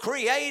is the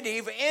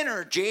creative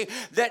energy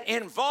that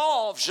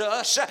involves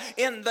us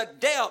in the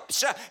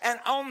depths and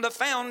on the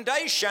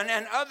foundation.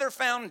 And other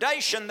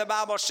foundation, the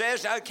Bible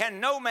says,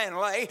 can no man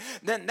lay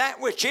than that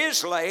which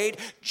is laid,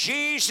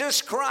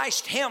 Jesus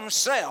Christ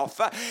himself.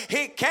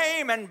 He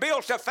came and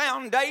built a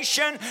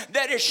foundation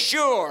that is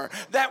sure,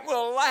 that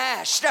will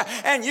last.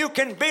 And you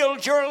can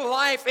build your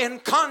life in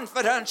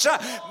confidence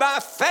by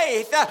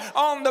faith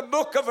on the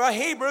book of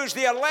Hebrews,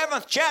 the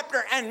 11th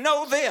chapter, and know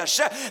this,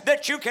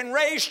 that you can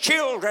raise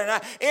children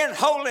in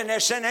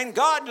holiness and in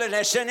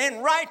godliness and in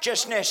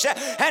righteousness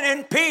and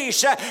in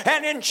peace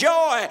and in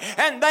joy,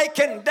 and they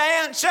can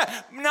dance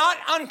not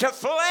unto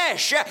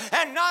flesh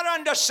and not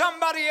unto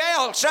somebody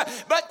else,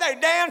 but they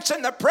dance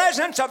in the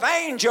presence of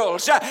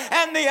angels,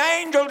 and the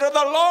angels of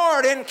the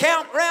Lord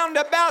encamp round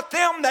about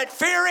them that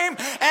fear him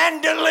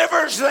and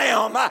delivers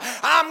them.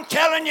 I'm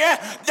telling you,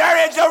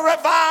 there is a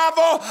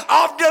revival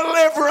of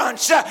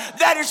deliverance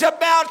that is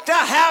about to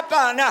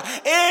happen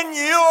in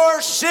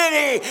your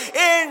city,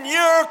 in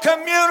your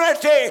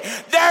community.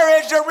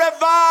 There is a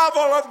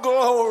revival of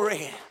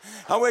glory.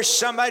 I wish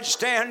somebody'd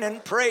stand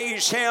and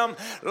praise him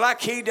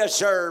like he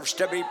deserves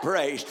to be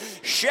praised.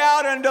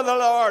 Shout unto the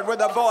Lord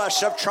with a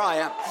voice of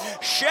triumph.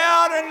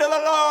 Shout unto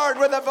the Lord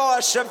with a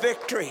voice of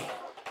victory.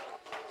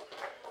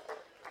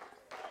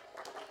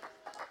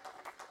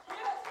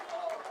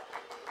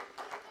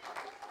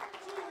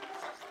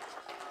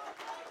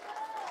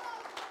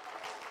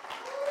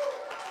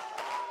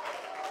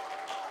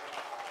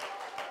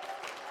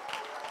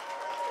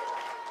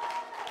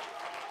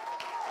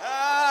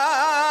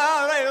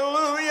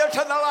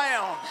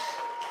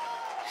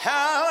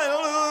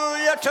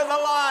 Hallelujah to the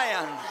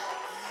Lion.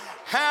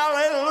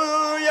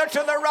 Hallelujah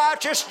to the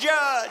righteous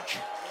Judge.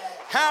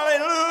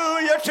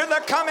 Hallelujah to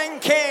the coming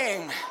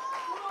King.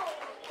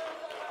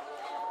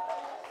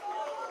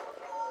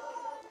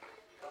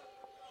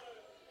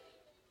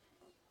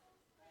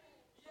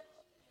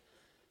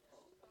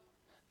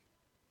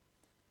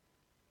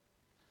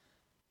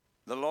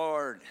 The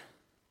Lord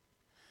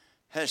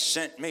has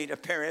sent me to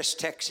Paris,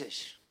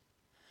 Texas,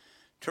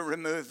 to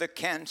remove the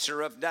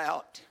cancer of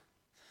doubt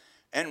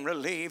and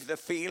relieve the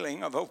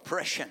feeling of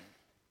oppression.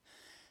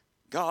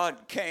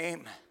 God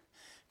came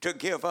to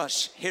give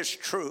us his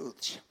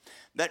truths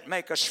that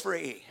make us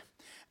free,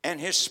 and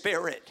his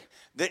Spirit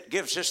that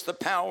gives us the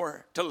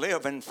power to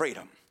live in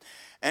freedom,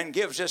 and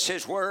gives us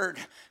his word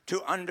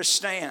to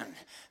understand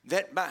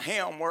that by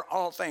him were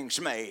all things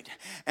made.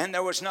 And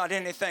there was not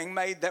anything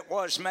made that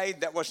was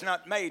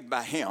not made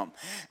by him.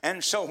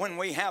 And so when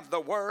we have the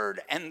Word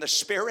and the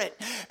Spirit,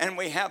 and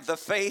we have the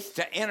faith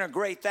to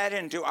integrate that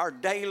into our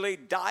daily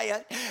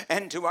diet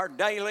and to our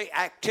daily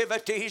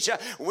activities,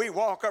 we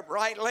walk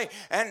uprightly,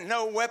 and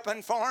no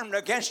weapon formed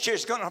against you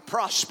is going to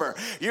prosper.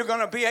 You're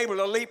going to be able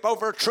to leap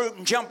over a troop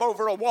and jump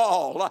over a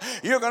wall.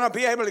 You're going to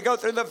be able to go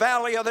through the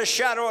valley of the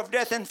shadow of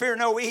death and fear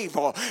no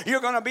evil. You're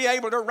going to be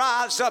able to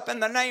rise up in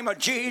the name of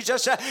Jesus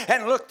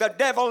and look the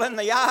devil in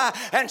the eye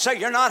and say,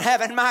 you're not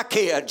having my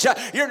kids.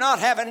 You're not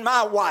having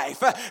my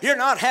wife. You're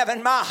not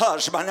having my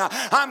husband.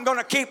 I'm going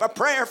to keep a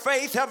prayer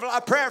faith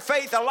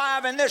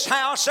alive in this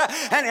house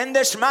and in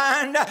this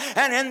mind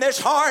and in this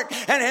heart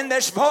and in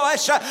this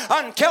voice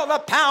until the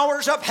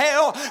powers of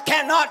hell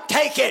cannot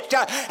take it.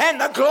 And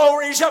the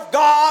glories of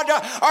God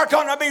are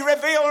going to be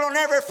revealed on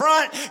every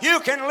front. You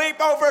can leap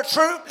over a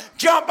troop,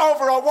 jump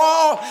over a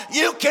wall.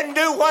 You can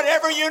do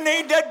whatever you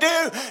need to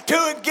do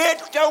to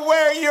get to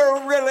where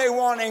you're really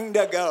wanting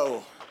to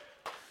go.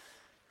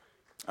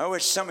 I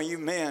wish some of you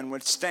men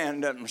would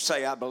stand up and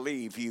say, I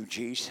believe you,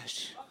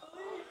 Jesus.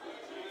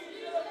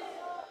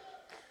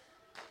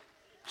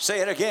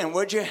 Say it again,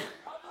 would you?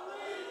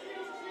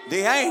 The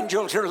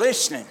angels are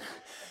listening.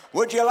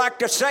 Would you like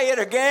to say it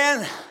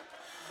again?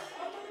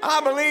 I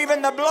believe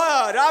in the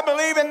blood. I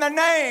believe in the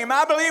name.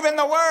 I believe in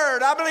the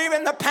word. I believe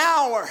in the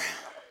power.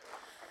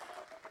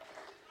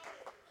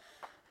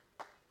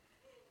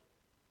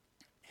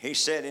 He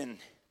said,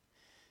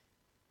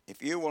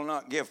 if you will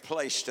not give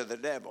place to the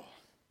devil,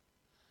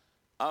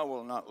 I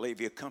will not leave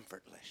you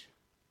comfortless.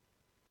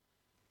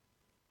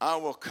 I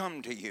will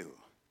come to you.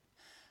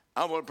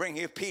 I will bring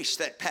you peace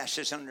that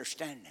passes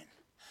understanding.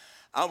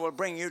 I will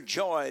bring you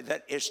joy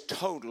that is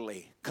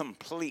totally,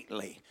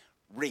 completely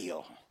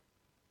real.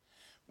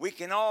 We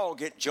can all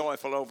get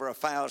joyful over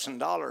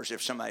 $1,000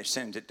 if somebody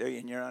sends it to you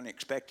and you're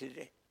unexpected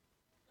it.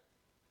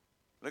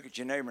 Look at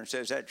your neighbor and say,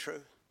 is that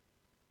true?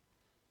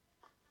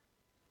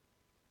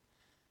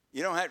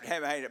 You don't have to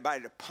have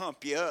anybody to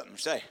pump you up and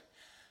say,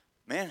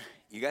 man,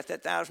 you got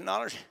that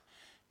 $1,000?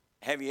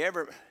 Have you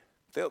ever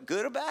felt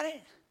good about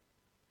it?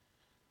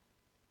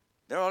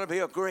 There ought to be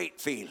a great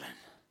feeling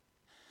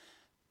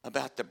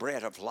about the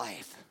bread of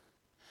life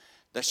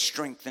that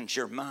strengthens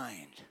your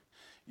mind,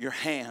 your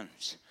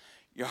hands,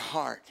 your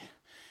heart,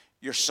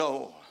 your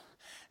soul,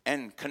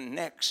 and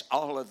connects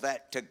all of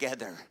that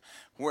together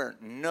where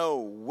no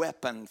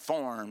weapon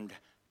formed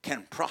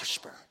can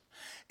prosper.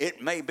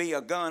 It may be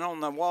a gun on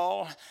the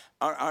wall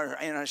or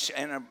in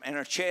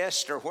a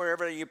chest or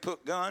wherever you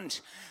put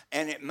guns,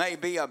 and it may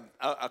be a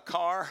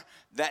car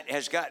that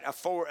has got a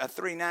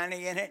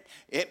 390 in it.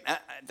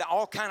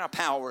 All kind of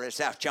power is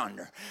out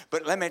yonder.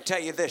 But let me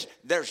tell you this,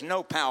 there's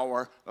no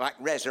power like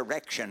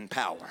resurrection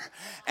power.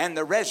 And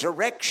the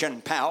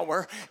resurrection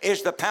power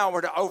is the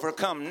power to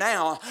overcome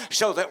now,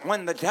 so that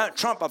when the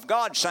trump of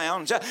God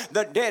sounds,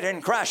 the dead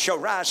in Christ shall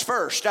rise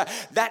first.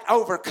 That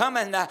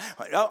overcoming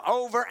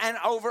over and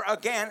over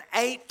again,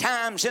 8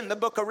 times in the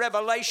book of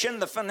Revelation,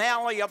 the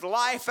finale of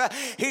life,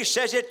 he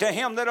says it, to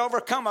him that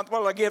overcometh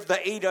will I give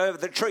the eat of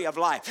the tree of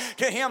life.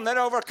 To him that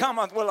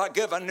overcometh will I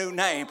give a new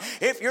name.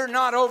 If you're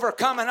not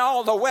overcoming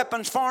all the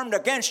weapons formed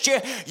against you,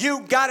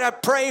 you got to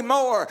pray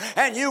more,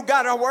 and you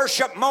got to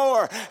worship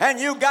more, and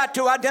you got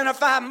to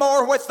identify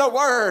more with the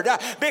word,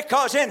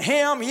 because in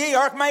him ye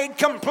are made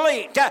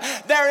complete.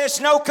 There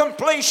is no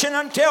completion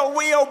until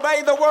we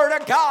obey the word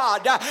of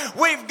God.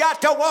 We've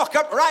got to walk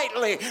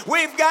uprightly.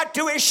 We've got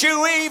to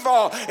eschew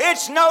evil.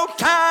 It's no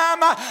time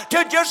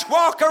to just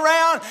walk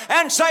around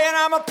and saying,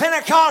 I'm a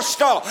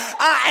Pentecostal.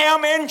 I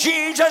am in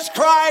Jesus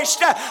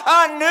Christ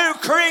a new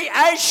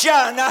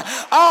creation.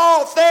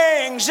 All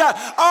things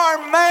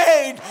are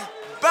made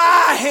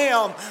by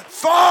him,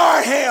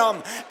 for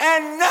him,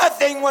 and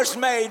nothing was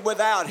made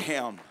without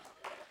him.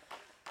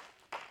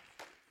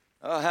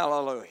 Oh,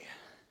 hallelujah.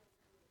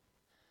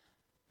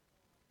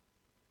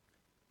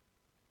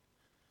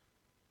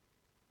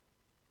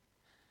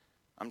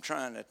 I'm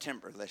trying to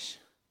temper this.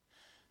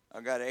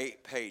 I've got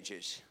 8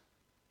 pages.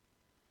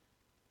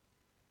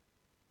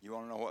 You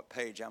want to know what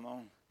page I'm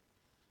on?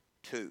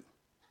 2.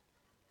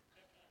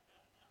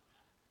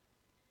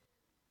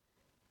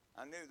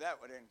 I knew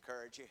that would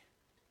encourage you.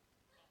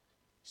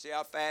 See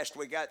how fast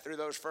we got through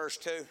those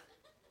first 2?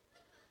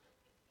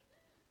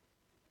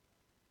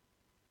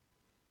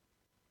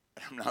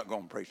 I'm not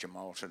going to preach them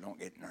all, so don't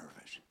get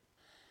nervous.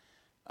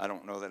 I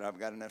don't know that I've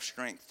got enough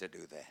strength to do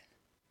that.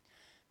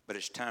 But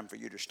it's time for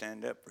you to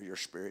stand up for your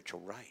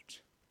spiritual rights.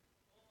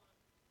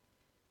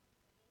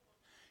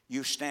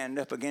 You stand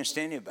up against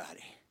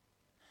anybody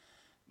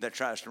that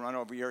tries to run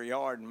over your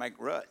yard and make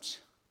ruts.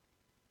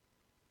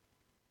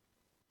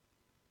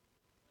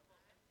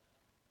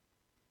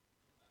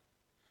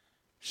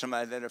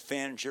 Somebody that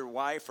offends your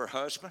wife or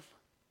husband,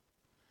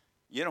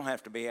 you don't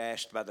have to be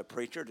asked by the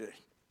preacher to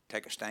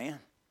take a stand.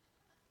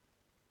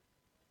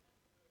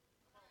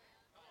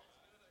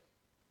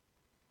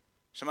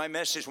 Somebody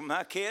messes with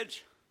my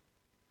kids,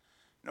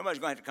 nobody's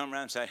going to have to come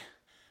around and say,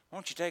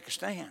 won't you take a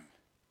stand?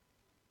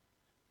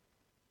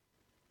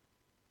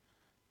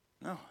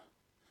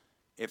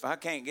 If I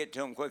can't get to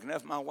them quick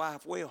enough, my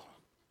wife will.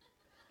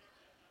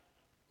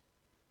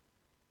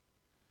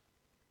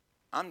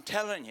 I'm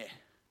telling you,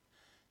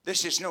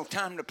 this is no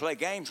time to play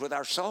games with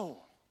our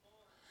soul,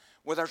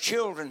 with our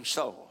children's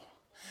soul,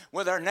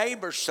 with our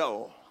neighbor's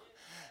soul.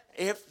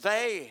 If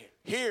they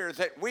hear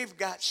that we've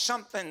got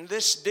something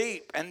this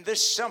deep and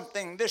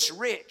something this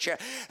rich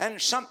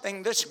and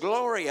something this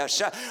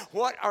glorious,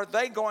 what are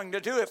they going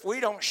to do if we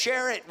don't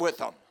share it with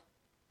them?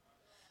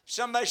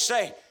 Somebody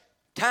say,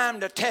 time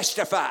to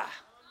testify.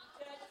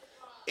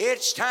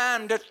 It's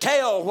time to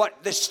tell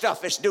what this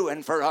stuff is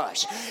doing for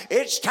us.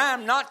 It's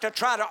time not to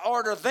try to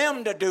order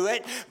them to do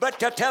it, but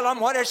to tell them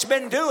what it's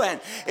been doing.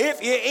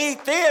 If you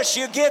eat this,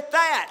 you get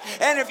that.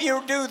 And if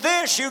you do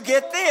this, you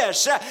get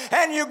this.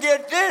 And you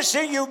get this,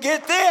 and you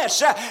get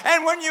this.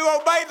 And when you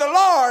obey the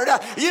Lord,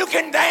 you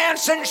can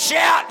dance and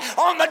shout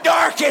on the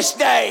darkest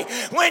day.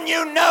 When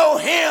you know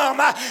Him,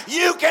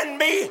 you can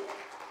be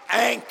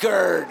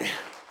anchored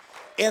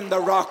in the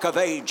rock of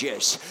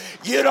ages.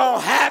 You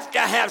don't have to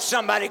have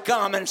somebody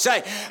come and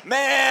say,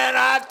 man,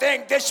 I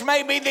think this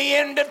may be the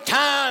end of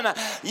time.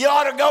 You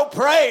ought to go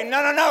pray.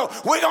 No.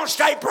 We're going to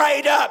stay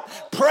prayed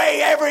up.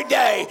 Pray every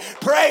day.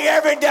 Pray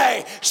every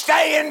day.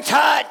 Stay in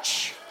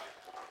touch.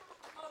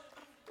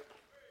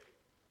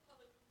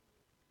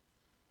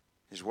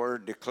 His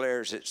word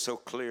declares it so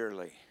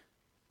clearly.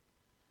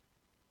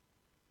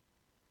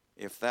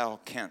 If thou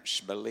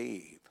canst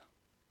believe,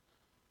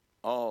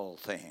 all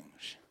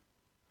things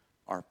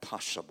are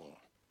possible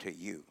to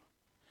you.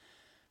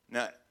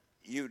 Now,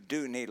 you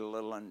do need a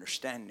little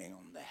understanding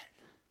on that.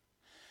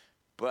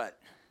 But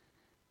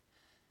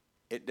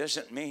it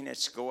doesn't mean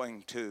it's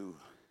going to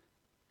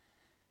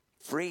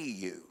free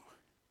you.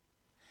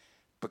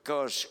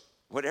 Because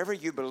whatever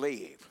you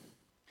believe,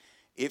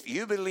 if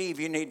you believe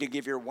you need to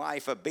give your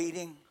wife a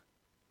beating,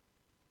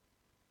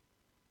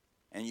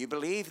 and you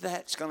believe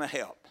that's going to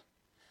help,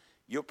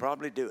 you'll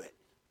probably do it.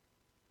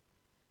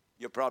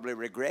 You'll probably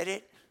regret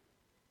it.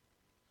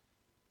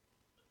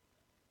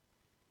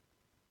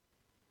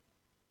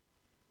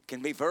 It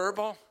can be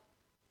verbal,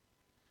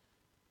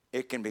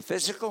 it can be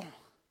physical,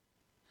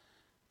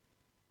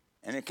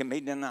 and it can be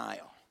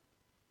denial.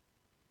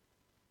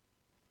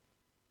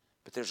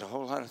 But there's a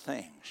whole lot of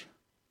things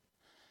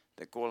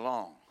that go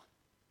along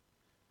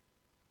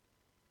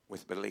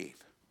with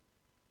belief.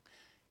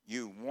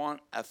 You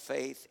want a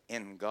faith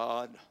in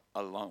God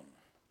alone.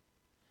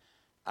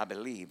 I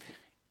believe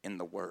in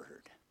the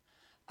Word.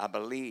 I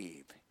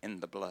believe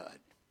in the blood.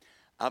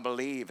 I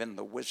believe in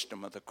the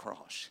wisdom of the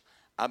cross.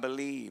 I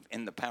believe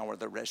in the power of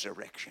the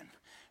resurrection,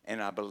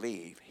 and I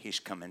believe He's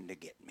coming to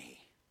get me.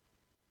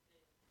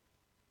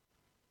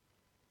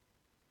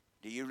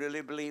 Do you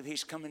really believe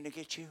He's coming to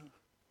get you?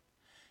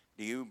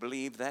 Do you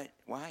believe that,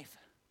 wife?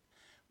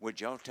 Would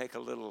y'all take a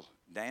little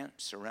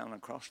dance around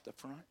across the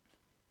front?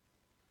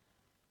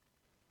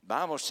 The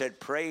Bible said,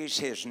 praise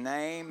His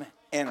name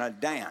in a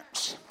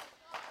dance.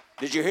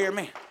 Did you hear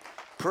me?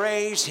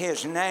 Praise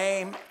His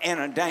name in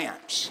a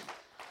dance.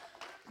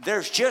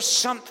 There's just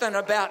something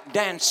about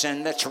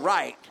dancing that's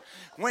right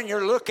when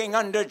you're looking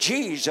unto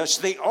Jesus,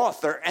 the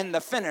author and the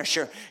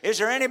finisher. Is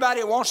there anybody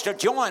who wants to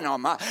join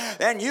them?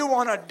 And you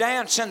want to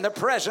dance in the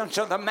presence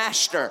of the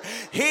Master.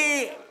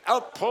 He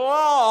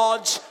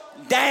applauds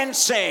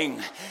dancing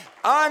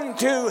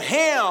unto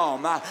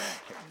Him.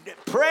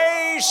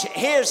 Praise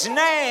His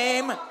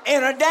name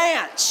in a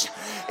dance.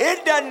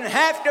 It doesn't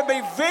have to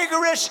be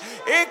vigorous.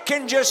 It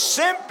can just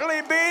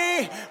simply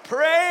be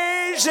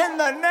praise in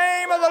the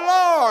name of the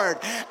Lord.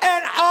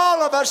 And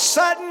all of a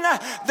sudden,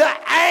 the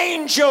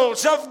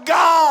angels of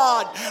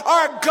God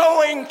are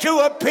going to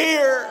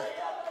appear.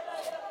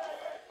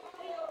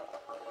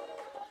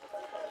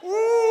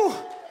 Woo!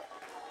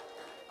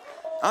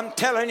 I'm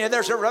telling you,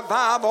 there's a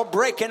revival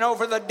breaking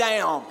over the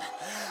dam.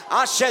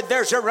 I said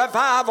there's a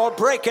revival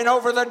breaking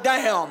over the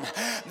dam.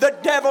 The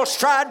devil's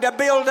tried to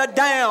build a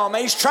dam.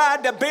 He's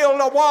tried to build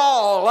a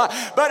wall.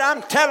 But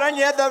I'm telling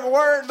you,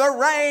 the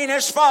rain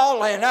is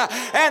falling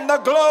and the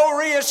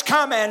glory is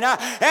coming.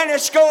 And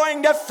it's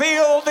going to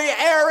fill the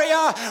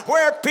area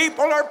where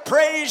people are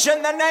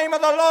praising the name of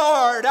the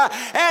Lord.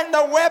 And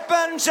the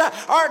weapons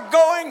are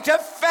going to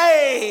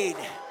fade.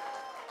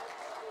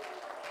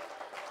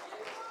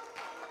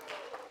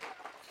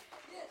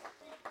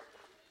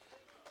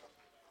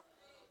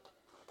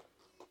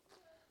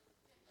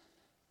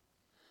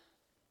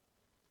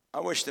 I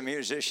wish the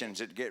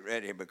musicians would get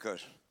ready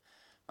because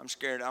I'm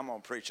scared I'm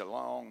going to preach a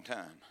long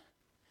time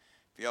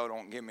if y'all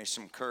don't give me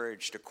some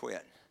courage to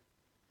quit.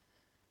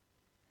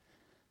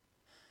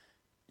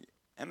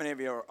 How many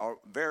of you are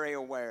very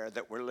aware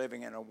that we're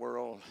living in a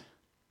world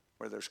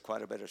where there's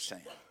quite a bit of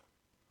sin?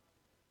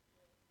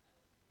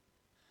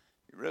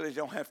 You really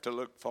don't have to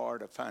look far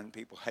to find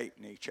people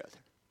hating each other.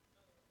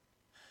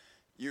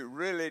 You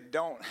really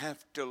don't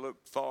have to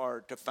look far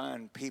to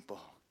find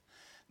people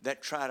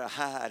that try to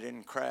hide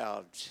in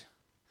crowds.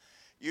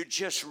 You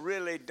just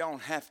really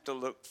don't have to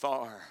look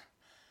far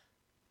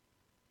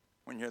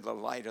when you're the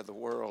light of the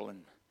world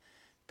and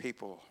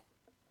people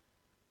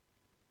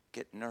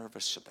get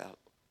nervous about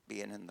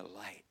being in the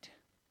light.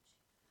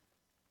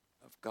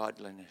 of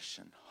godliness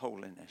and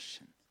holiness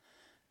and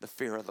the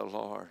fear of the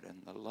Lord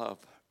and the love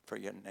for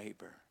your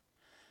neighbor.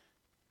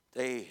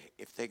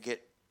 If they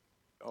get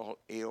all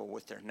ill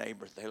with their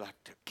neighbor, they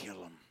like to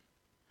kill them,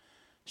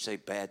 say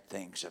bad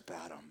things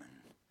about them,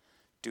 and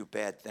do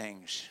bad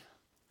things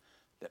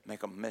that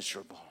make them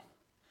miserable,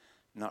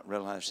 not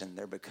realizing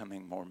they're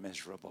becoming more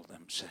miserable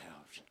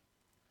themselves.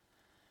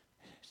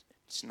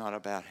 It's not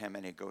about how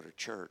many go to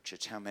church.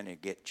 It's how many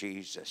get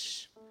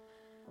Jesus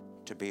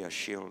to be a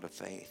shield of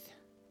faith,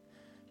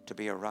 to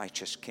be a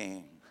righteous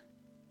king.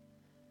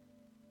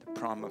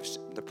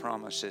 The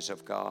promises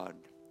of God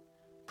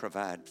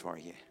provide for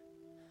you.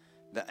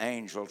 The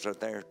angels are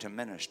there to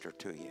minister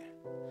to you.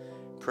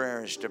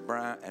 Prayer is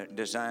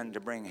designed to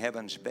bring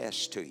heaven's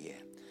best to you.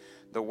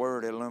 The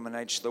Word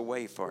illuminates the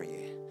way for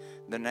you.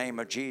 The name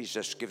of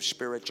Jesus gives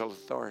spiritual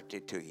authority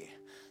to you.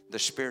 The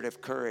spirit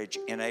of courage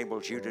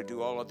enables you to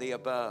do all of the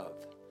above.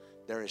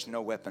 There is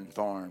no weapon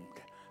formed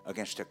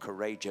against a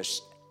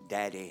courageous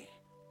daddy,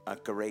 a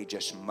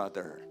courageous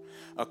mother,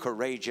 a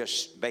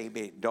courageous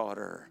baby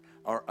daughter,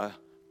 or an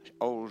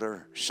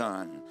older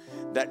son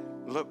that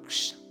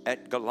looks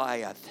at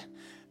Goliath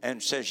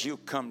and says, you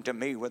come to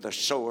me with a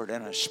sword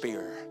and a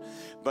spear,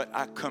 but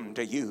I come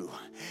to you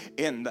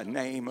in the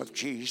name of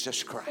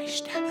Jesus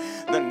Christ,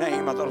 the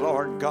name of the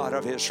Lord God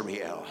of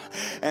Israel.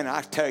 And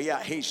I tell you,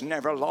 he's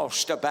never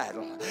lost a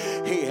battle.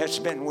 He has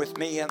been with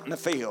me in the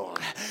field.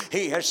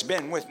 He has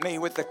been with me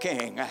with the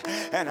king.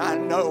 And I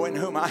know in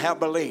whom I have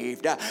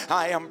believed.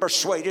 I am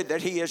persuaded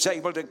that he is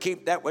able to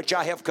keep that which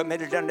I have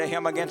committed unto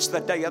him against the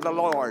day of the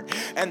Lord.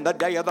 And the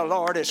day of the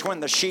Lord is when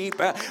the sheep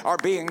are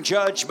being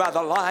judged by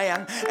the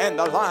lion, and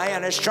the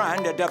lion is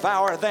trying to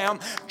devour them.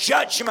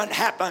 Judgment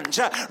happens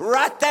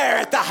right there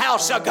at the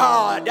house of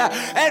God.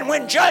 And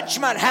when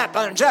judgment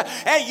happens,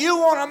 and you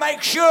want to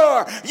make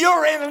sure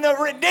you're in the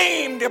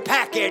redeemed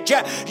package,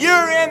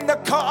 you're in the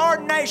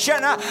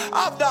coordination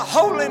of the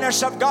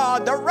holiness of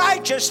God, the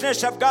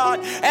righteousness of God,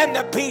 and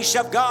the peace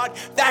of God.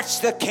 That's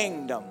the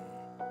kingdom.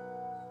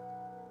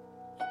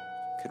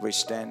 Could we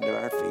stand to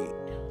our feet?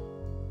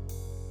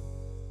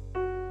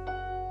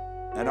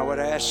 And I would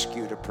ask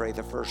you to pray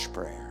the first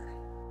prayer.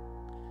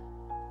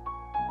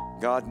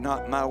 God,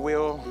 not my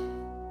will,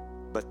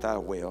 but thy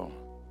will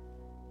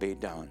be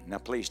done. Now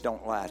please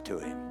don't lie to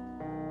him.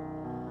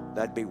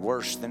 That'd be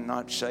worse than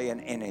not saying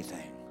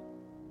anything.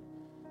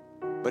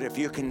 But if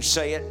you can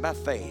say it by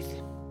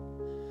faith,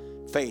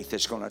 faith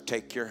is going to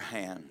take your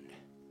hand.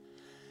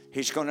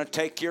 He's going to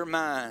take your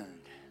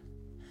mind,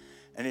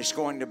 and he's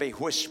going to be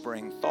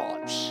whispering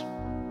thoughts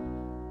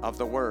of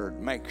the word.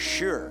 Make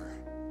sure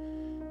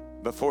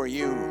before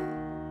you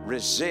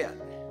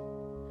resent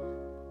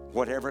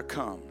whatever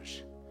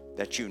comes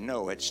that you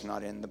know it's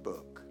not in the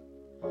book,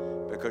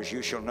 because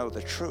you shall know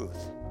the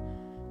truth,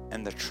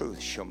 and the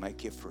truth shall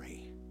make you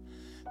free.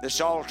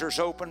 This altar's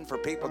open for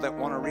people that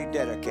want to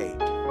rededicate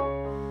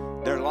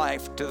their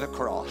life to the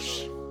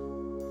cross.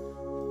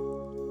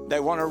 They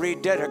want to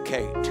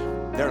rededicate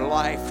their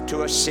life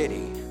to a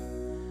city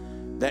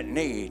that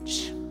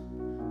needs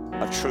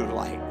a true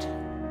light.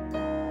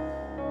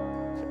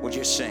 Would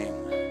you sing?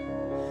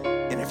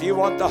 And if you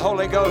want the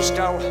Holy Ghost,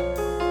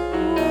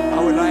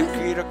 I would like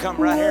for you to come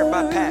right here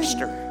by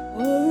Pastor.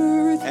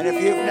 And if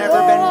you've never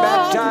been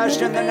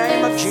baptized in the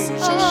name of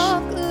Jesus,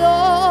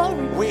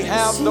 we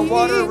have the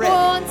water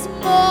ready.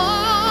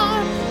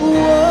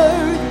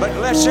 But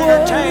let's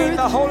entertain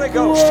the Holy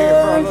Ghost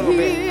here for a little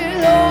bit.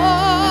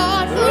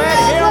 Let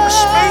him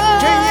speak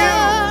to you.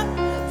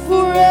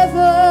 Forever.